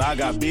kid, but I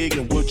got big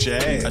and whooped your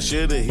ass. I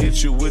should've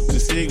hit you with the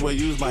stick, but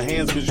use my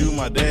hands cause you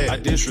my dad. I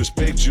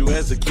disrespect you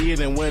as a kid,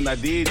 and when I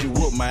did, you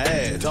whooped my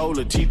ass. Told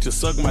the teacher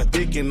suck my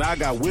dick, and I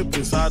got whipped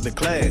inside the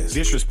class.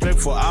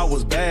 Disrespectful, I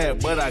was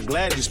bad, but I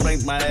glad you spanked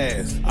my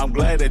ass. I'm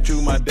glad that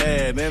you my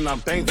dad, and I'm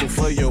thankful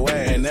for your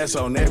ass. And that's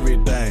on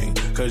everything,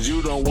 cause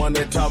you the one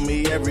that taught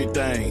me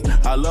everything.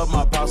 I love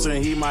my pops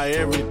and he my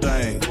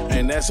everything.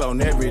 And that's on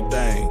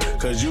everything,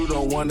 cause you the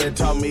one that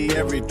taught me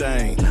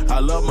everything. I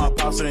love my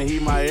pops and he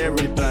my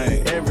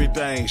everything.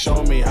 Everything,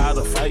 showed me how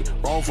to fight,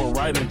 wrong from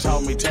right, and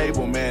taught me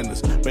table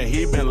manners. But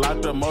he been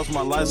locked up most of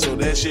my life, so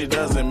that shit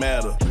doesn't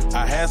matter.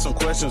 I had some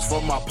questions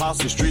for my pops,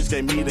 the streets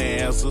gave me the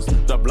answers.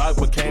 The block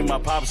became my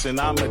pops, and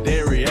I'm a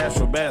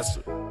dairy-ass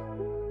bastard.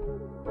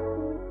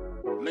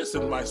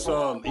 Listen, my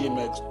son,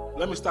 Emex,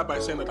 let me start by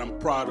saying that I'm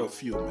proud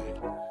of you,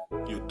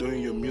 man. You're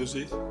doing your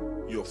music,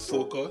 you're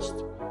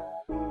focused,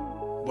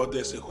 but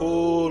there's a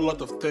whole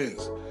lot of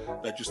things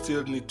that you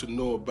still need to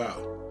know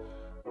about.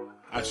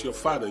 As your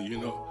father, you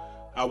know,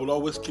 I will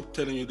always keep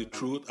telling you the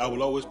truth. I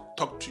will always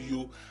talk to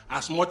you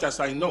as much as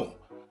I know.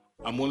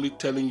 I'm only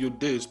telling you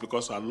this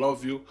because I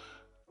love you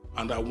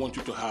and I want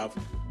you to have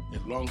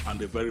a long and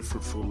a very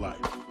fruitful life.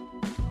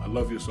 I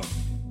love you, son.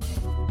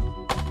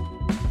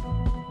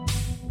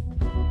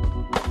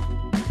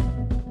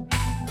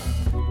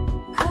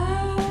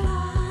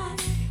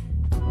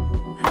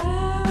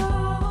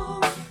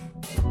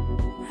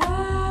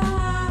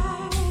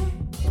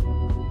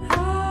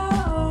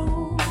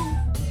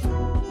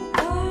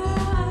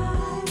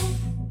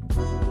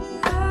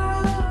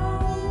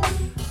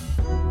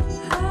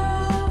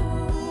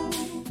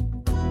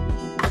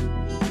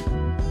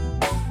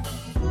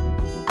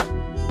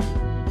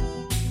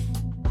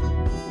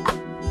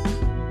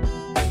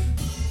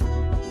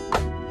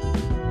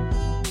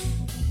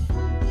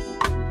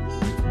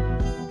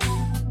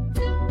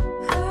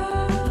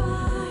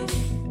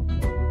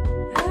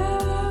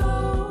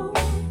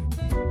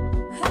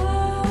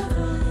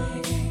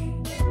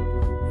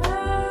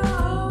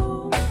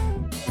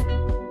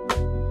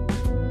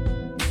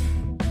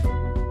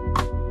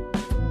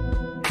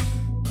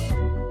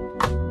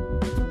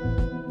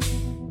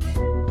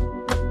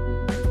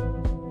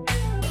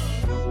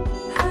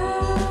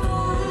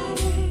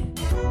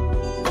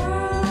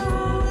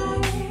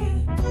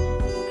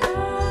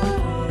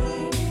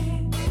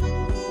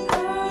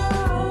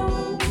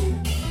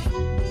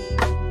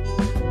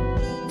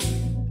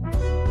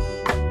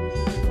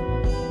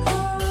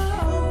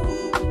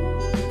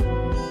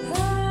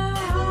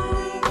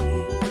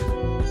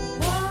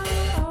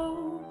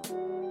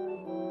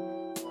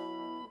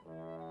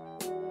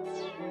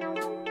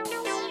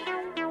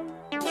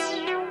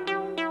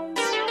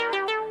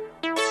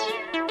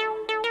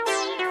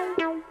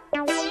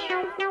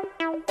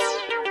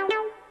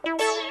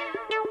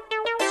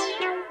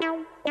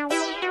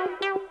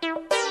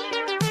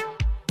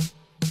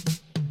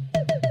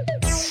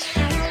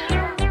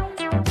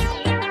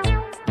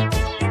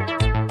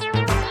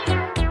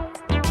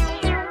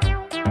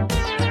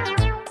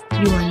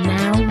 You are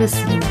now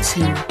listening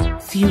to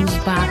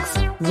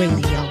FuseBox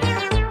Radio.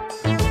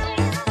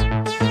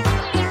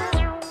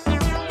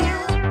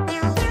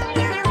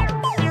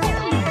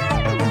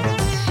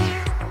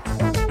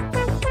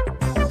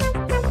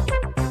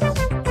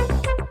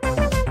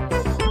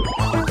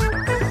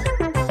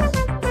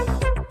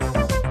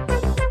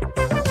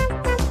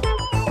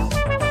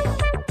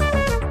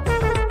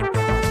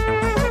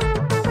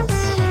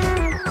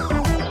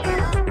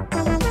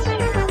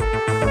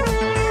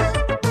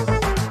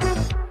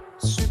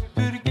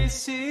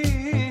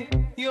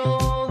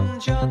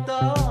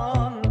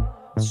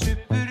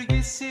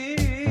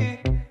 Süpürgesi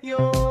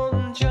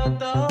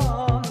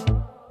yoncadan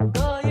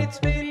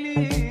gayet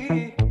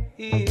belli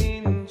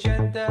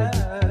inceden,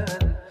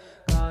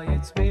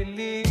 gayet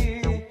belli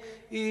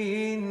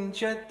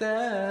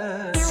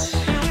inceden.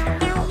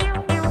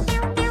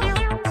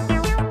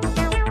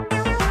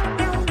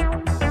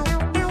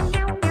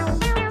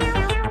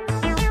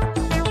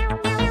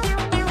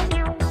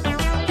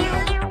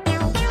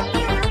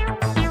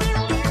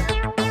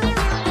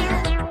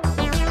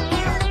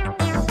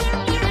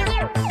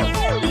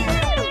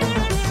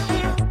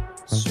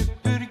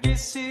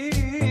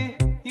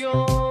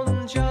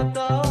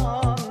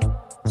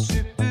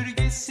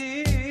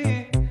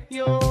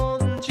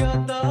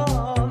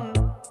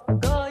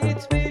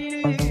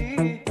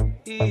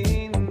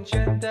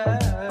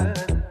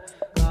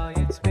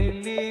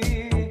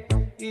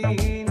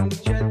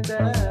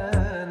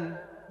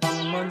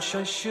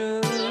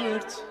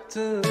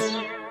 Şaşırttın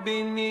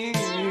beni,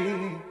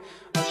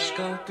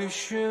 aşka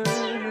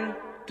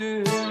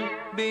düşürdün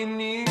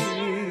beni.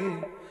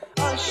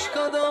 Aşk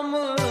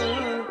adamı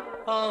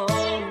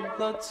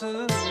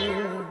ağlatır,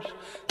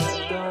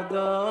 dert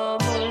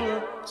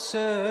adamı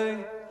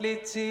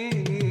söyletir.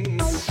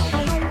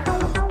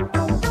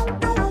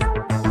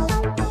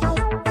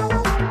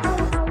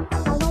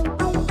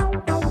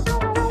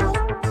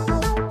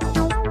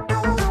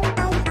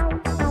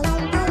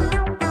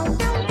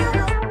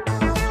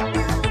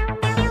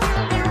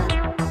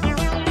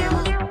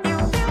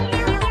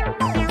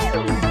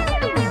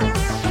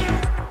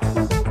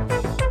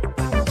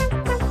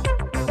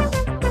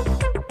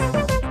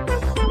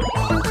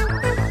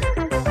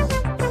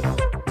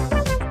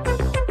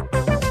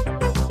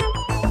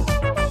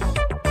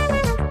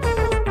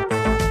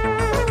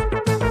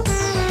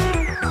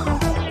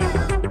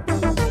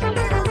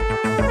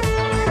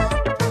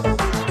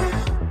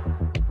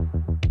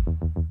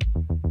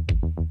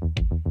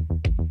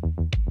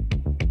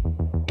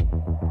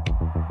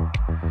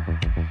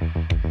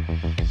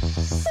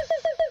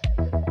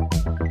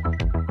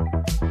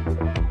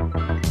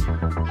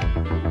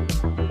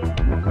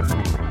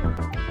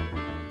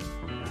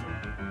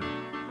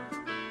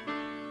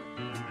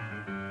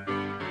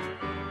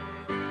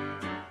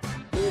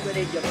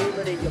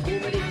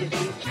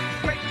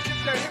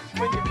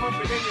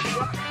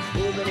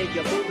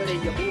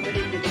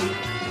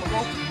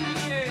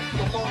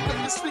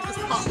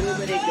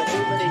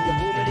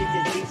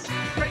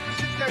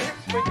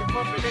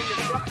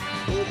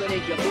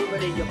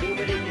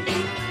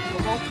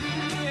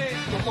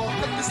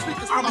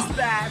 I'm as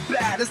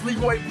bad as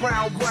Leroy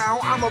Brown.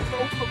 I'm a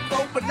pro,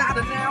 but not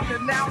a noun.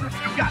 And now if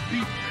you got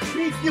beef,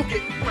 you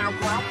get ground.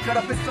 Cut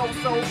up and so,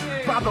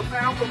 by the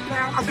pound for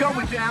pound. I'm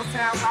going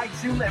downtown like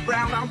Juliet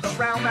Brown. I'm the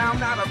round,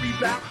 not a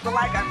rebound, but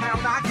like a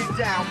hound, I get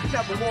down.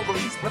 Never more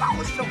release, but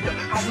I'ma show you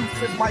how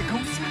loose is my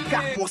goose.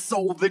 Got more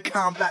soul than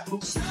combat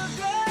loose.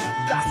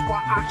 That's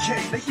why I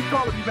came. They keep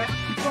calling me, man.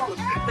 Keep calling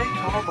me. They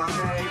call my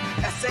name.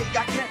 I say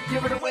I can't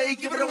give it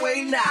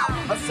away now.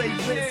 I say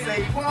when,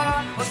 say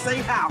what, or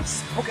say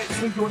house. Okay,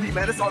 swing your knee,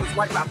 man. It's all this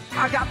white rap.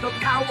 I got the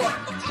power.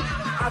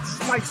 I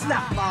just might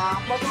snap,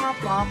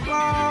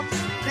 bomb.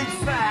 Think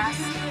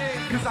fast,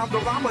 cause I'm the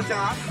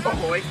Ramadan.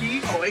 Ahoy,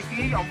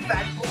 I'm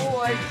fat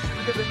boy.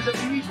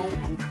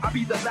 I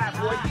be the bad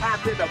boy,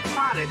 I've been a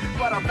potted,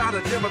 but I'm not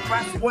a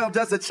Democrat. Well,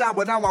 does a child,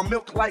 but now I'm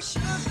milked like.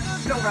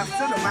 Don't have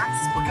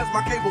Cinemax because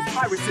my cable's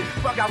pirated.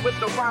 Bug out with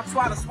the rhyme,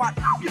 try to swat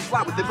out. You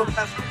fly with it, but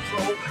that's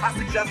control. I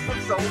suggest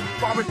some soul.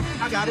 Robert,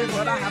 I got it,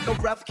 but I have no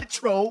breath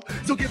control.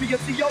 So give me a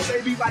CO,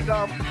 baby, like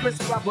Chris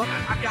Glover.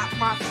 I got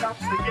my stuff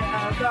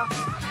together.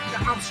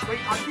 Now I'm straight.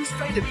 Are you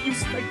straight? If you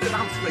straight, then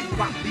I'm straight.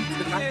 Rock beat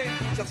tonight,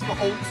 just for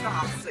old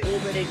time's sake.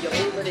 Move it in your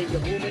deep.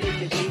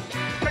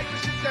 Break the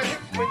shit that hit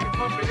when you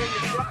pump it in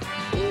your truck.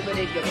 Move it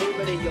in your deep.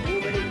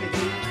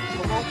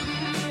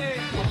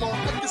 Come on,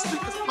 let the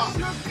speakers pop.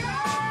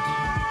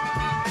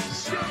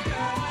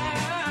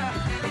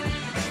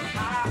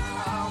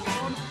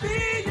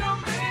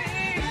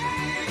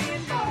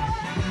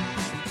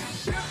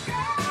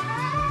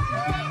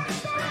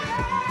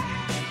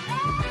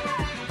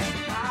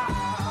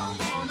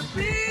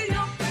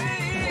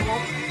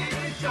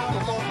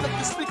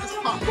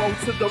 Roll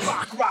to the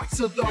rock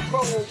to the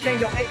roll.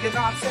 Can't no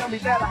A&R tell me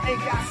that I ain't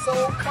got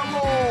soul. Come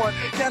on,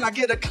 can I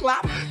get a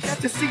clap?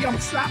 Can't you see I'm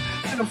trapped?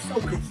 And I'm so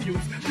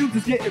confused. You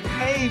just getting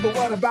paid, but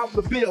what about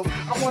the bills?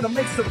 I wanna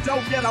make some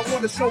dope, yet I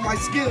wanna show my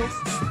skills.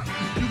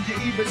 Do you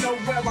even know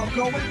where I'm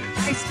going?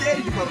 I ain't scared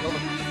of you, brother.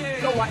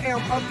 Though I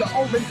am of the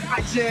omen,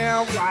 I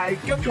jam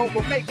like a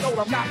cobra. Make note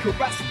I'm not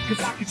correct, cause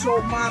I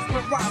control minds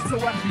with rhymes, so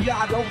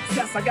FBI don't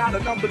test. I got a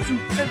number 2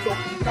 pencil,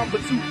 number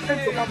 2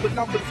 pencil.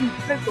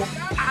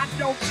 I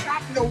don't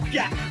got no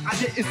gap. I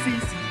didn't see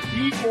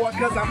before,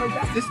 cause I heard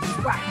that this is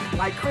whack.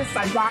 Like Chris,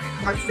 I rock,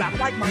 I'm strapped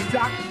like my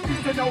doc.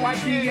 Used to know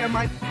ID and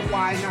my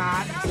why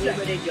not? Move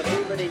it in your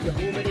deep.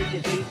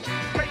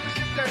 Break the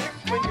shit that hit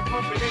when you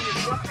pump it in your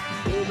truck.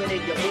 Move it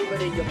in your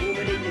deep.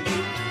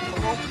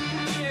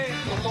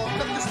 Come on,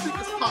 let the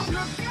speakers pop.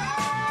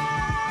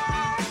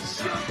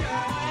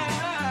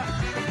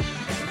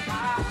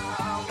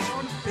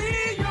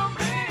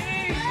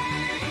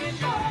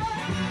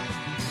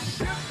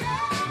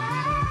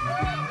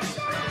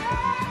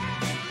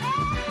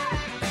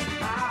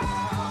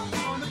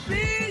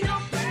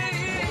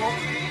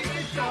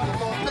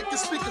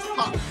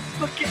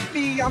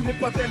 me, I'm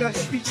hipper than a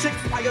hippie chick,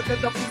 higher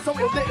than the food, so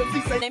ill that if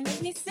he say,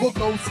 we'll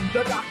go see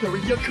the doctor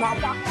in your car,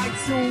 rock like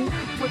soon,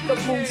 with the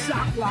boom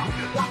shock lock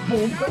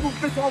boom, the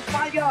roof is on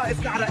fire,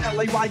 it's not a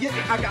LA riot,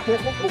 I got more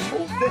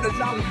than a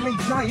jolly green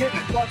giant,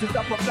 Dodge is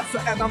the professor,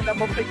 and I'm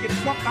never faking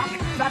punk rock,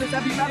 not as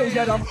heavy metal,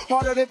 yet I'm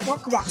harder than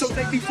punk rock, so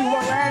take me to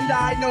a land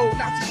I know,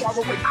 not too far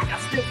away, I got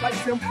skills like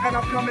him, and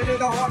I'm coming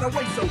in a harder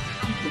way, so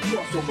keep the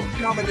crossover,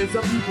 common as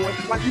a b-boy,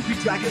 like you be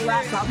dragging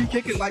laps, I'll be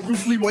kicking like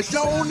Bruce Lee was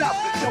shown up,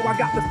 so I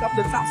got the stuff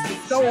that's house to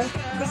stone,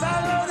 cause I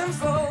love them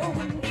so.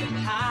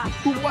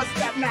 Who was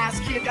that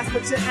mask kid? That's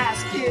what you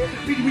ask, kid.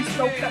 We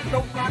stoked that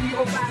no Ronnie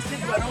or Basket,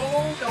 but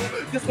oh no,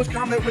 this was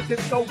coming with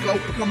this go-go,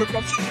 coming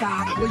from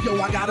Chicago. Well,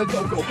 yo, I gotta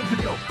go, to go.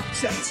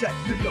 Check,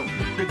 the go.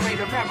 The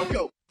greater rapper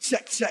go.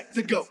 Check,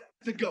 the go.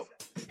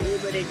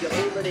 Move it in your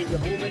deep.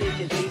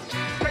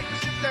 Break the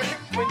shit that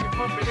hits when you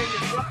pump it in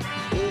your truck.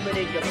 Move it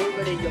in your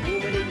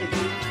deep.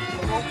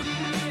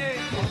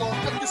 Come on,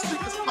 let the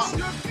speakers pop.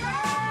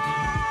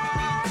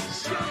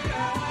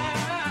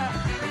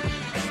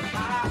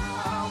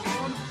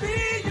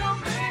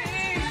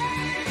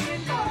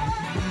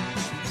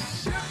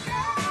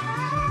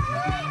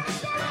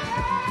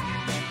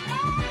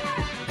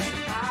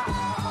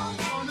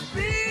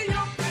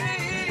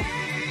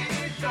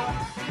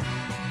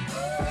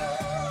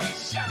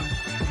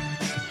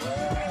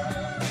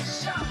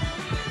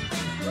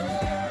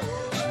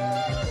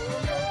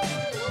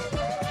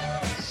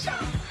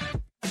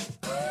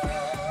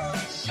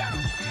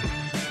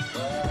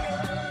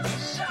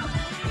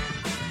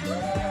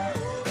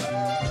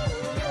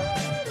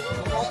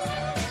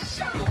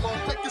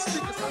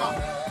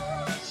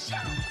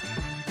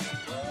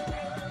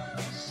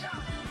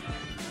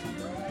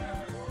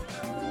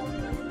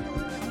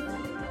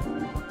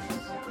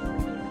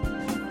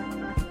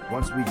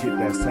 Once we get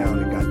that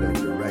sound and got that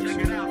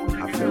direction,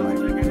 I feel like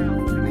we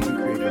can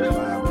create that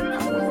vibe.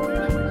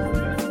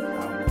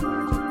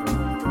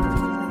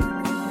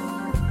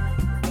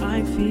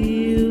 I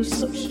feel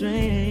so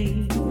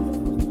strange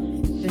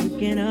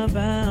thinking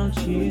about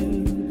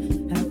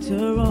you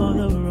after all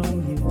the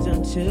wrong you've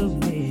done to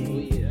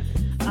me.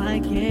 I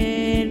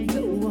can't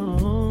go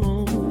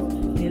on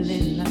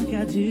feeling like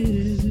I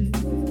do,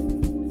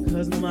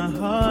 'cause my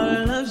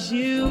heart loves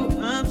you.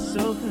 I'm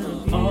so confused.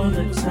 All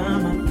the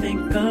time I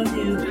think of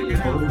you,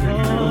 holding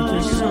on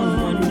to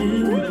someone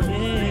new.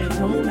 Yeah,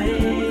 don't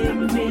make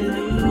me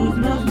lose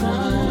my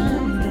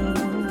mind.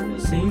 No.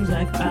 Seems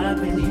like I've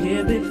been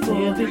here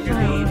before, baby. I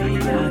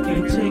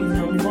can't take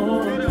no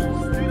more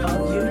of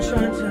you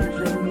trying to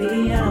play me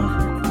out,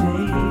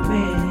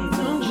 baby.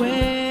 Don't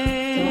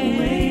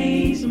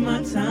waste my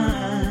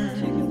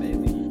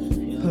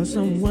time, 'cause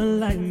someone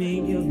like me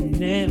you'll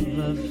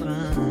never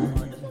find.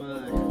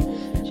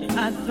 I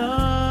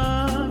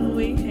thought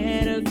we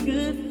had a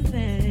good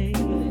thing,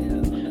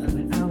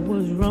 but I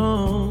was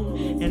wrong,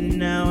 and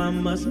now I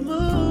must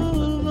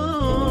move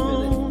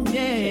on.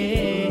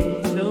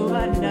 Yeah, to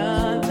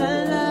another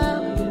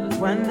love,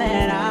 one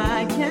that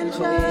I can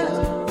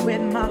trust.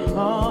 With my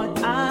heart,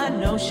 I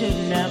know she'll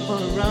never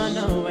run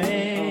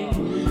away.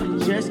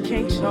 Just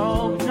can't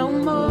talk no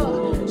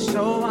more,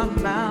 so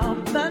I'm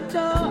out the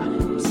door.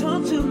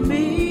 Talk to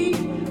me,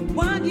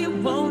 why do you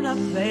wanna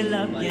play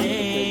love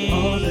game?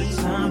 All the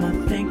time I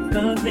think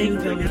of you,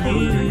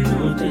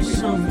 to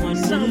someone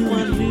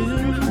new.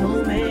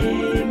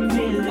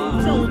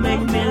 Don't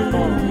make me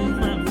lose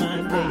my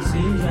mind. It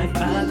seems like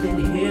I've been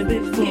here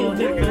before,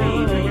 baby. I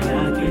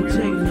can't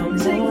take no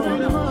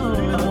more.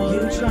 Oh,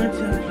 you trying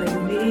to play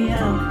me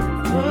out,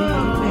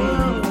 baby.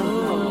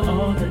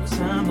 All the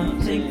time I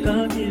think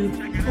of you,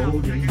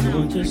 holding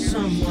on to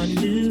someone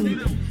new.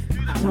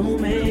 Don't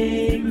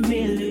make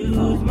me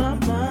lose my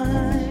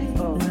mind.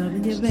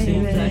 Loving you, baby.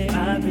 Seems like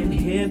I've been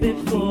here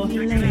before,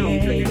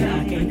 baby. I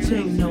can't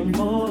take no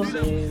more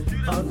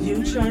of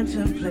you trying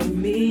to play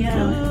me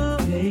out,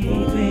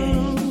 baby.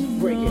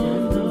 Break it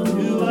up.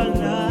 You are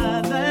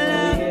not the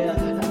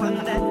one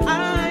that I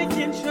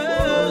can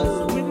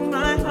trust. With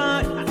my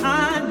heart, I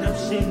know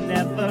she'll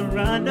never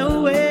run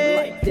away.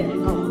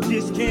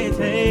 Just can't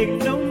take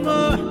no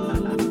more.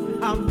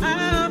 I'm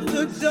out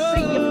the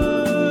door.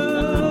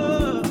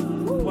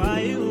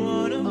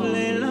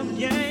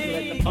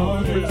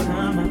 All the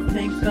time I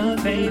think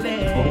of baby,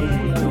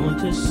 holding on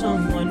to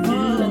someone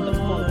new.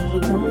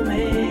 Don't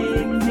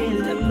make me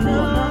lose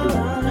my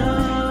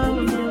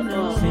mind.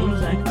 Seems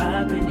like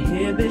I've been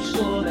here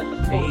before,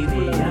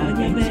 baby. I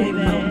can't take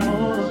no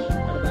more.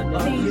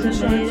 You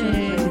trying to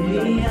take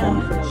me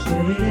out,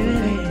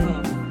 baby.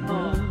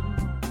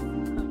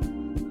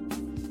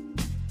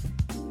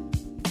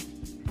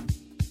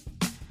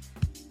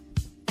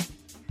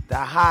 The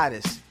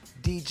hottest,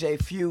 DJ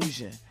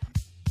Fusion.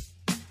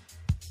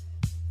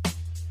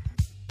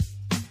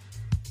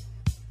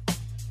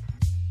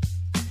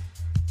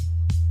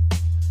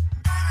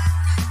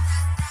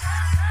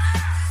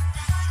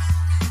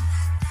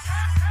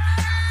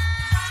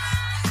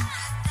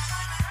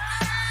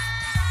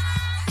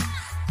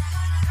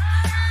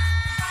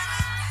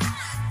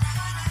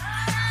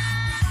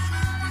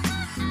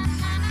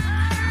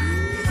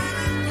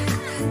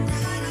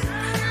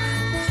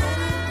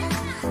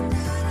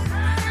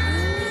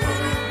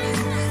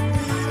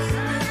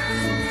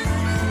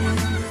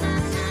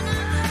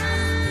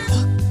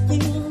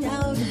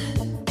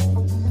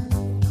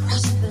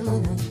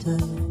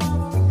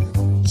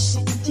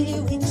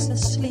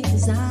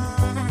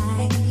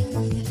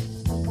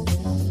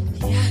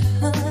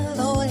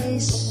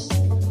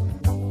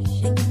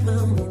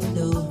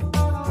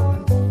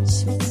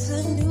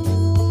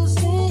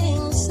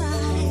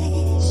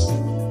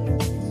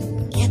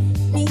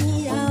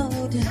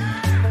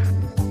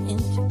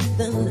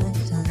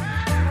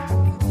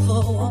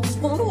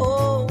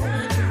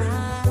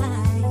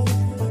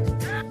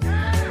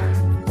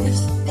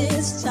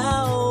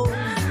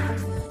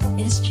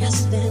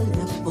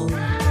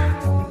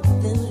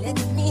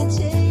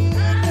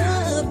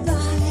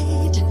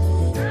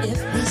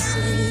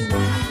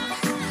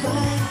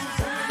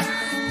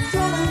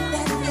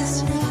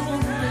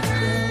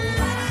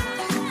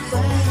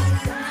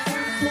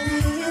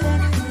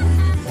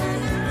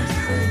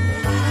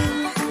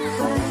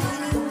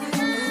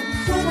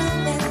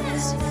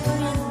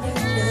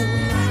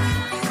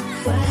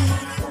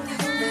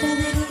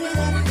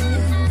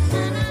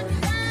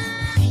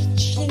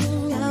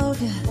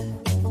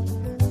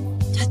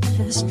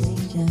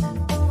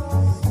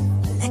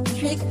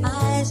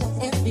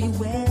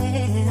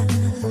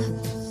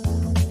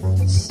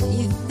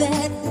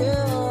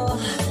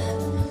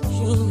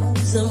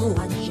 keeps on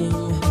watching.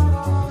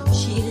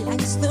 She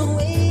likes the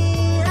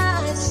way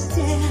I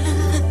stare.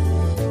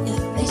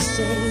 If they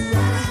say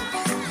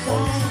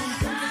why,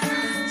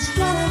 it's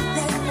not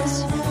that it's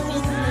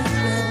human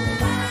nature.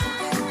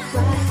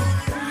 Why,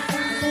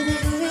 does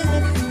it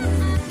really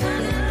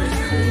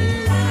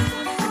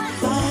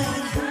why,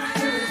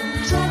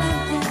 it's not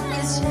that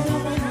it's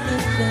human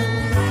nature.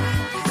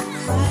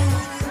 Why,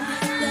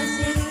 does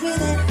it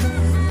really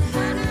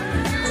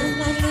I'm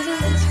not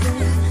loving this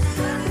man.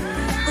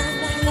 I'm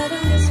not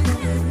loving this man.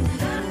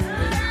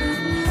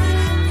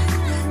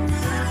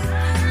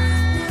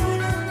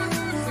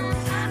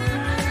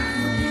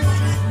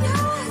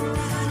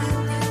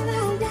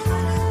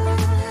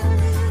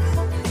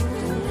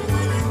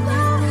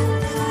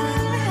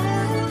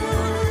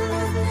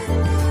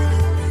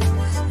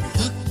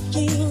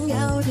 Looking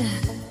out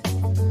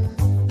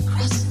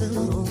across the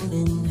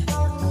morning,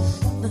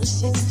 the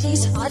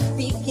 60s heart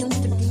begins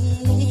to beat.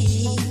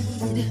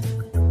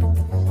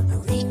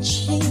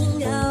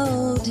 Reaching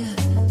out,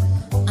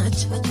 I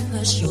touch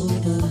her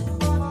shoulder.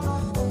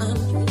 I'm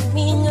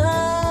dreaming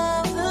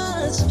of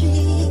a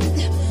street.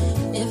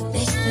 If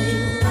they say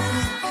why,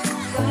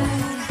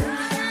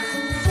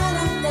 tell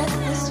them that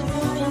this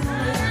human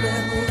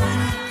nature.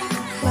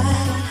 Why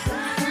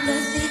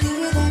does he do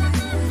that?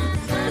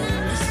 If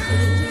they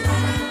say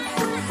why,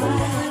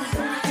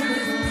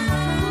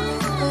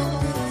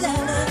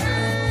 tell them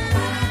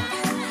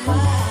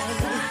why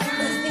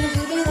does he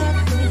do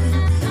that?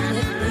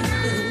 If they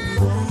say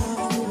why,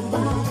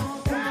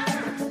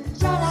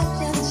 does he do it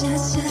that way? If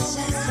they say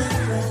does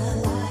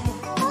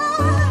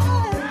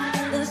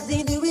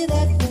he do it that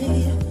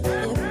way?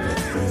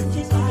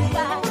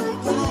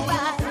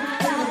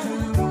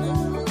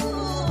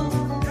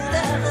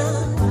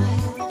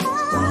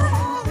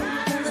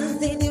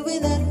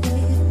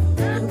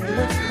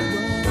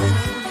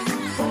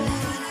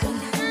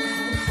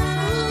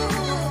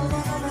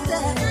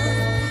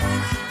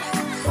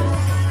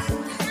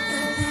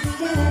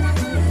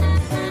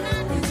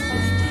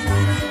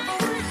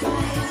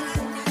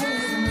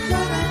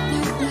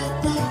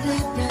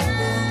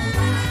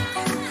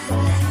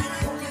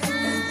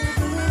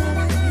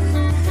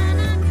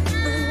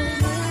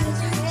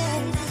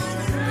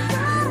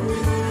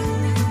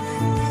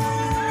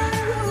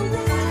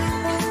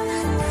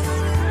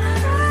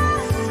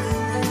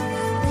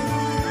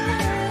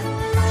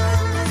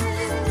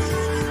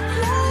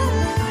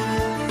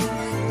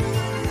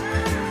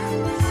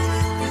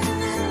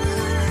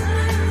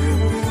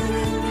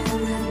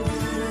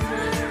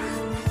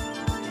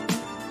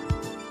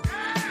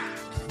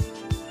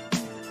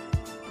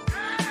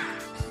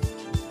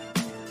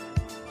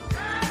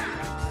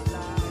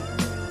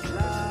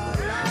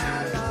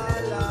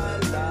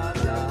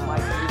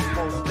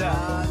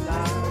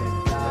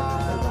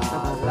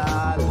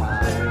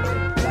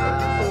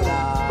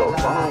 The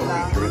following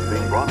feature is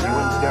being brought to you in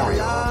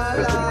stereo.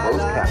 Has been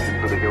closed captioned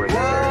for the hearing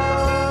impaired.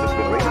 Has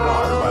been rated R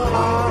by the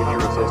Music Video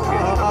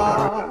Association of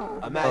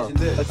America. Imagine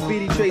this. A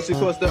speedy trace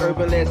across the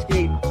urban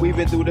landscape,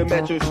 weaving through the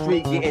metro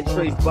street, getting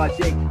traced by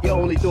Jake. Your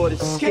only thought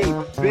is escape,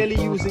 barely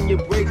using your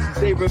brakes.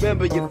 They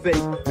remember your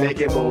face,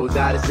 making moves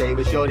out of same,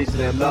 but shorty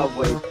slim love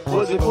ways.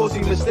 Wasn't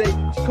forcing mistake,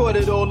 she caught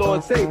it all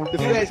on tape. The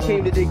feds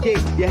came to the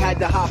gate, you had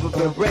to hop up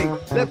and break.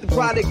 Left the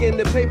product in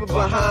the paper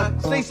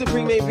behind. Stay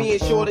supreme ain't being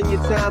short in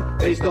your time.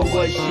 Based on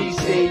what she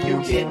said,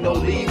 you get no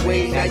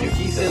leeway. Now you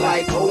geesing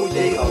like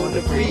OJ on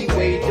the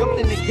freeway. Jumped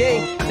in the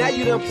game, now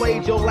you done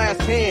played your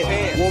last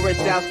hand.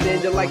 Warrants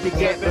outstanding like the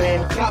Gap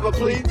Band. Copper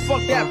please,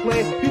 fuck that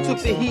plan. You took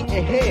the heat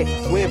and head.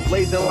 Wind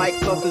blazing like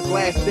Custer's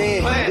last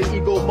stand. The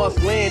ego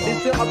must land.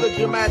 This and other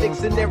dramatic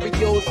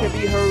scenarios can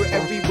be heard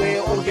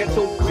everywhere on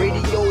ghetto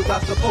radios, I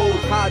suppose.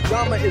 High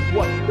drama is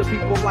what the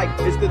people like.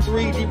 It's the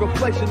 3D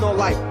reflection on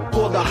life.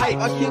 For the hype,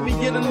 how can we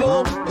get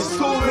along? It's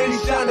too many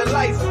shining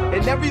lights,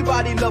 and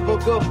everybody love a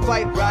good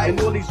fight, right?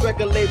 And all these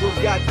record labels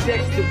got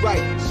checks to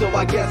write, so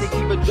I guess they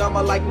keep a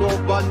drama like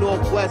North by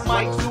Northwest,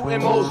 Mike 2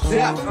 and Most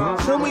Def.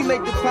 So we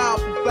make the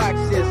powerful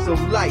facts here, so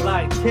light,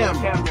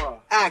 camera,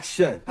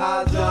 action.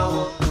 High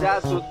drama,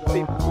 that's what the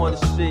people wanna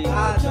see.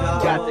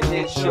 Got the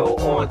hit show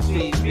on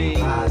TV.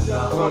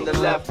 From the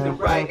left and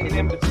right and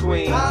in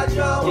between. Keep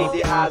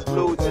their eyes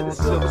glued to the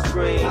silver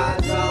screen.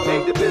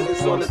 Make the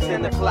business on the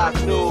 10 o'clock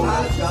news.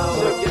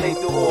 Circulate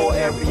through all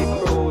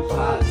area crews.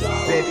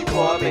 Baby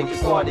boy, make the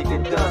party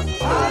get done.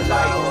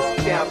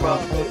 Lights, camera,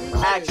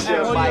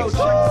 action, mics.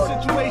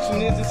 The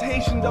situation is this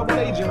Haitian double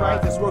agent,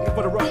 right? That's working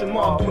for the Russian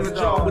mob, doing a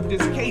job with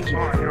this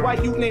Cajun.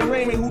 White youth named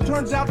Raymond, who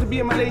turns out to be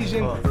a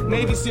Malaysian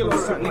Navy SEAL or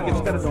something. It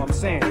gets better than I'm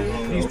saying.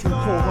 These two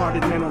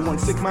cold-hearted men on one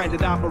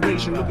sick-minded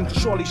operation, looking to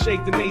surely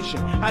shake the nation.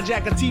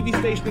 Hijack a TV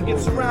station and get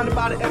surrounded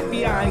by the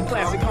FBI in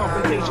classic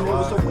confrontation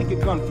over some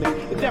wicked conflict.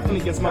 It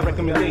definitely gets my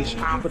recommendation.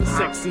 For the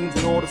sex scenes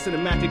and all the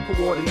cinematic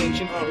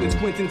coordination, it's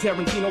Quentin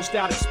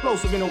Tarantino-style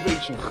explosive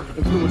innovation.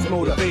 Influence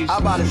motivation. How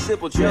about a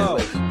simple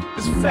translation?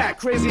 It's fat,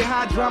 crazy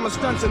high drama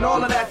stunts and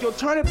all of that. Yo,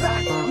 turn it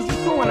back. What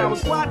you doing? I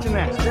was watching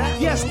that.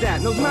 Yes,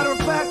 that. No matter of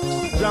fact,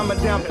 drama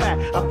down pat.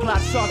 I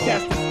plot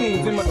sarcastic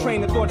themes in my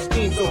train of thought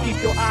scheme. So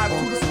keep your eyes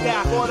to the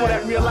sky for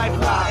that real life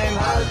lie. And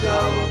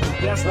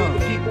that's what the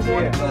people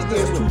want.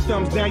 There's 2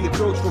 thumbs down your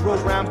throats for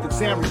road rhymes that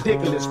sound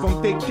ridiculous.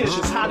 From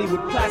fictitious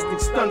Hollywood plastic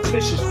stunt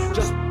vicious.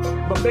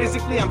 But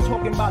basically I'm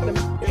talking about them,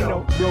 you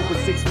know, broke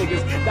with 6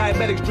 figures,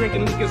 diabetics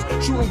drinking liquors,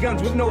 shooting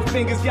guns with no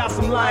fingers. Y'all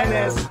some lying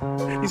ass.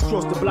 These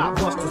cross the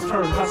blockbusters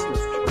turn hustlers.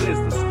 What is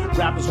this?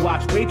 Rappers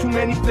watch way too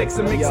many flicks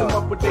and mix them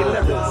up with their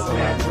lyrics.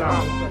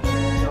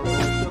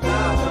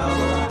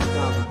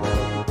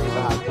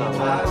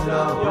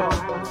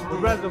 The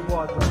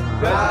reservoir drum.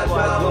 That's a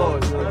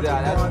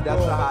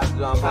hot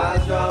drum.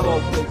 Hot drum.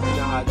 Both flicks in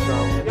the hot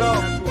drum.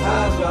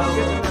 Hot drum.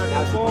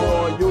 That's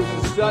more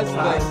usual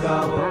suspects.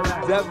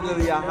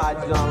 Definitely a hot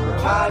drum.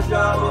 Hot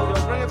drum.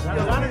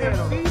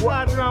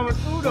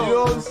 You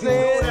know what I'm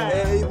saying?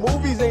 Hey,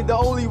 movies ain't the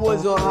only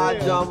ones on hot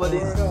drama.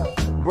 These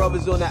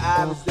brothers on the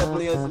island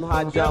definitely on some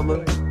hot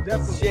drama.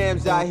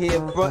 Shams out here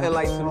fronting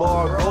like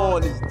tomorrow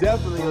gone is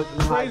definitely on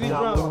some hot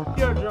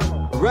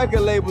drama.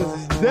 Record labels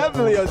is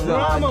definitely on some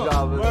hot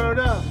drama. Word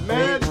up,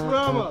 mad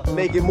drama.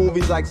 Making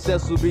movies like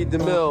Cecil B.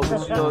 DeMille,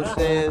 but you know what I'm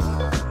saying?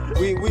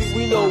 We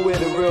know where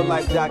the real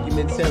life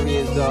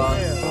documentarians are.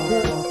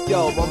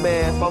 Yo, my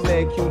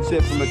man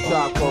Q-Tip from a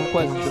Tribe Called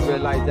Quest is the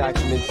real life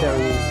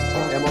documentarian.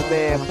 And my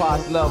man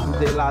Pos Love from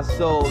De La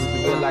Soul is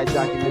the real life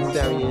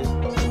documentarian.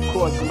 Of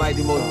course, the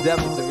Mighty Most Def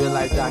is a real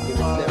life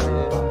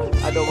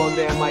documentarian. I know my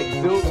man Mike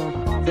Duke,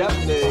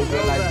 definitely a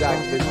real life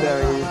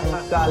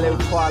documentarian. Talib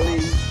Kweli,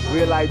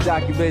 real life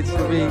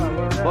documentary.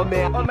 My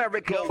man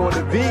America on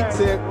the beat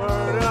tip,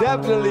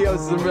 definitely on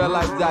some real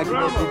life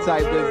documentary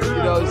typers. You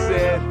know what I'm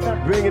saying?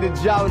 Bringing the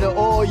job to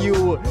all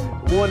you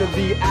wanna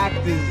be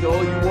actors,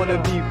 all you wanna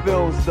be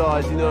film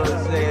stars. You know what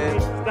I'm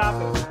saying?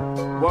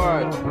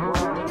 Word.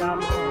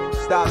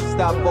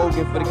 Stop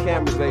voguing for the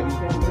camera, baby.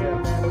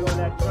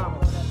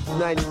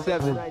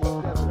 97.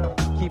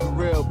 Keep it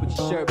real, put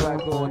your shirt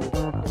back on.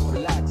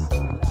 Relax.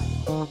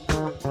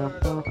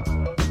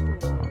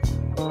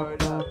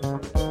 Word up.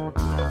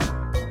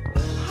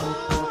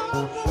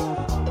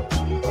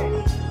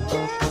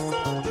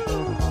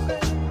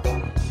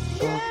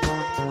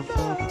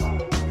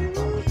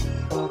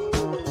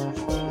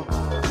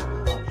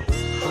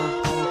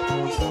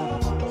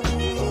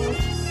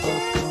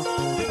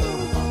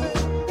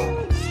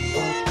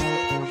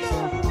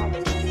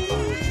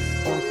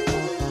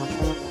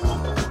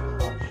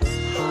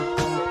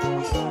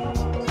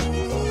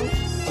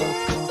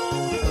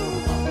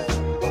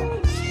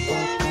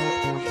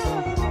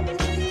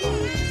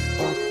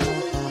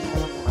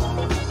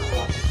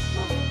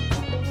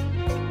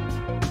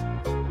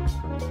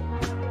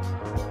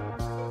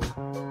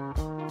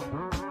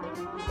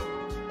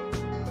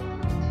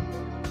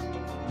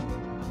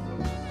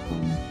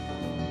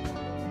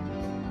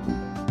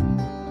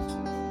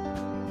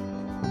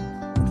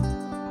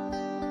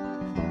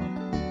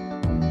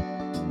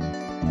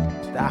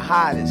 The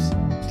hottest,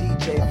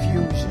 DJ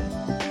Fusion.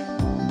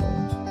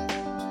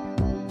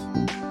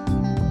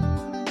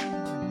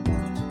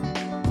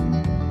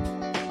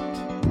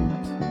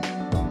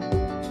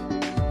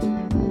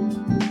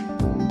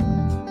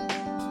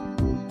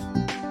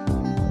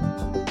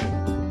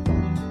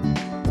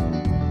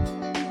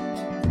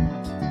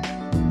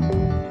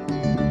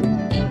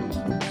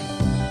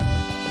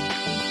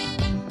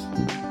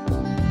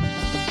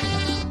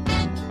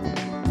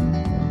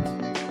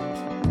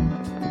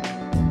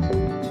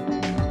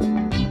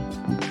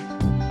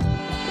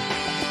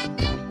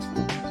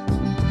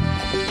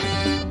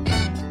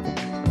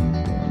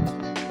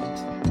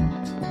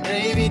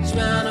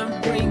 Trying to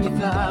bring you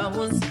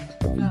flowers.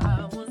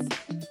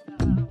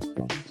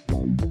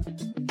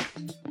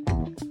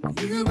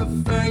 You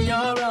prefer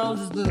your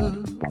roses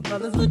blue.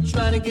 Others would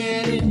try to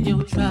get in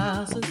your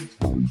trousers.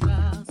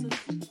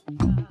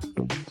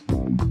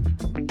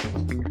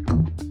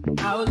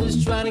 I was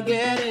just trying to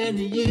get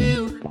into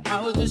you.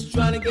 I was just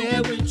trying to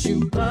get with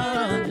you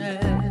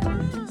honest.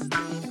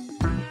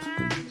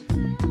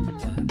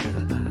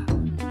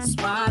 That's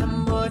why the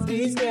boys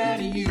be scared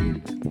of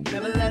you.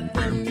 Never let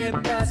them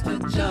get past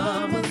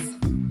pajamas.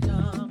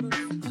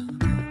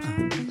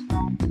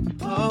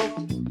 Oh,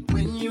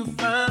 when you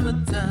find the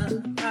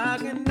time, how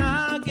can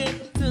I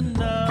get to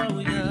know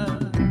you?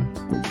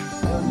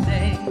 Your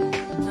name,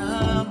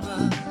 number,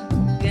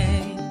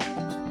 game.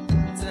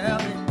 Tell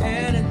me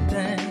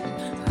anything.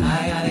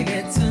 I gotta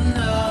get to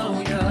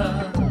know you.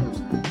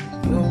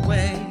 Your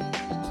way,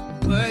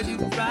 words you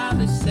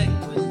probably say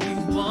when you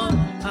want.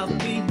 I'll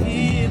be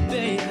here,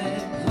 baby.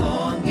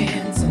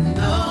 Longing to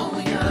know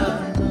you.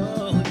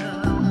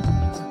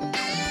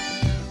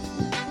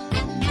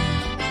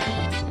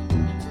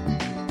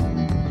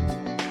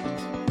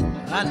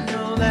 I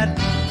know that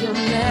you'll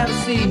never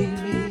see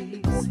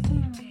me.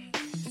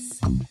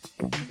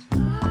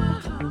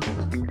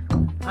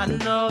 I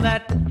know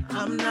that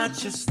I'm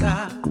not your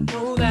style.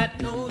 Know that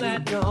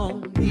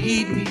don't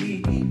need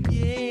me.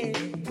 Yeah,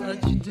 but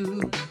you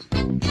do.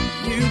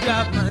 You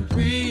got my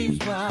dreams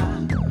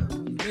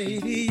wild.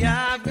 Baby,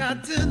 I've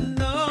got to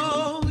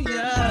know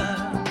ya.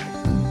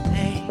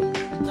 Hey,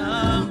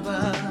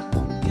 number,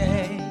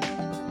 yeah.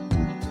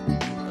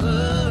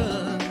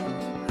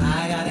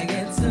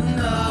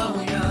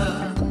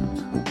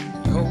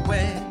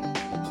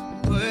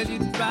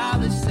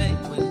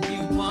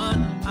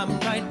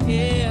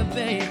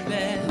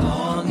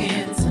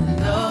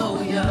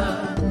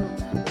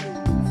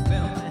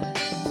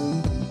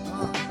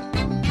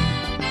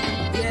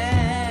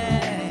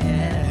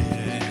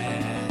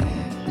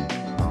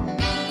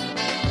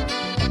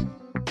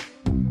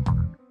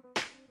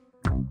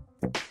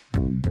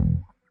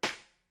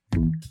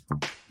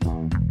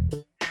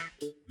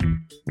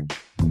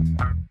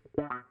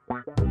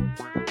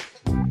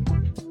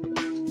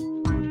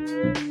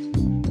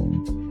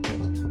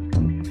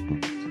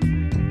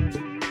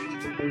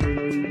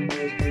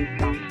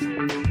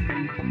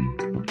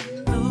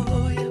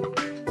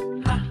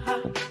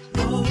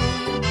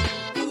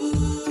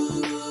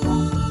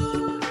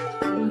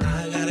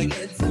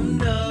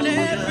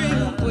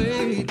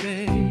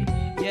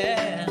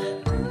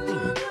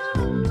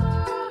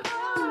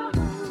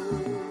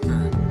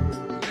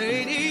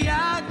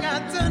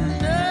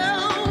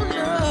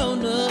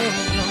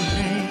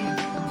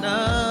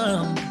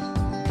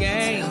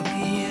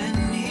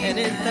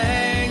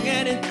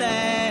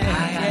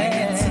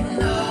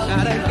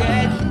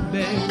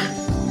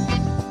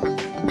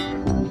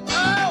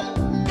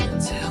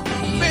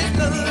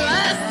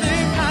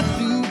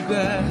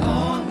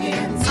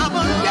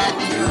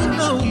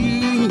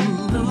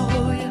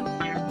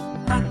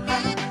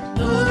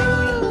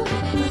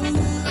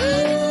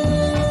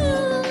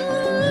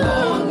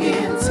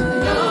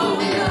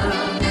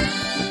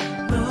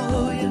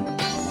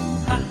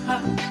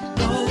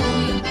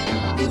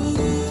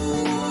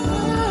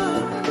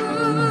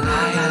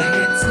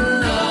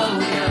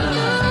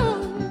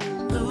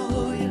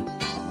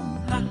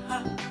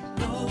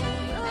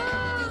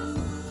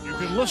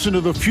 listen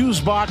to the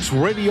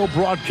FuseBox radio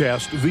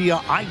broadcast via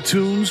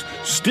iTunes,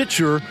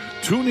 Stitcher,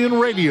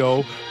 TuneIn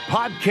Radio,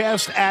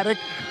 Podcast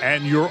Addict,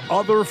 and your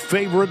other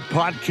favorite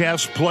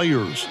podcast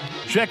players.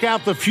 Check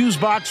out the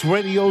FuseBox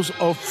Radio's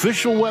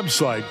official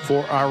website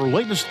for our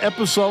latest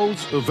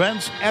episodes,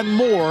 events, and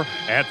more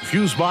at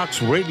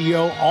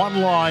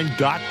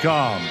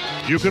FuseBoxRadioOnline.com.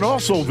 You can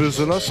also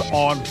visit us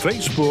on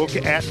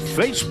Facebook at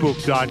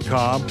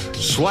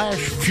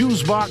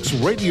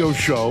Facebook.com/FuseBox Radio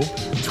Show,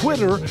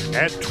 Twitter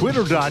at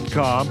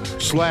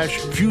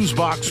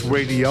Twitter.com/FuseBox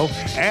Radio,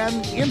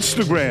 and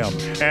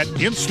Instagram at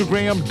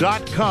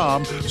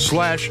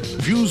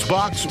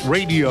Instagram.com/FuseBox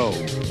Radio.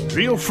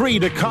 Feel free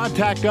to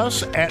contact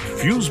us at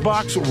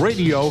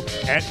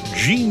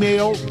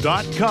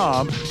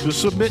FuseBoxRadio@gmail.com to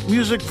submit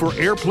music for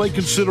airplay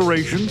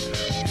consideration,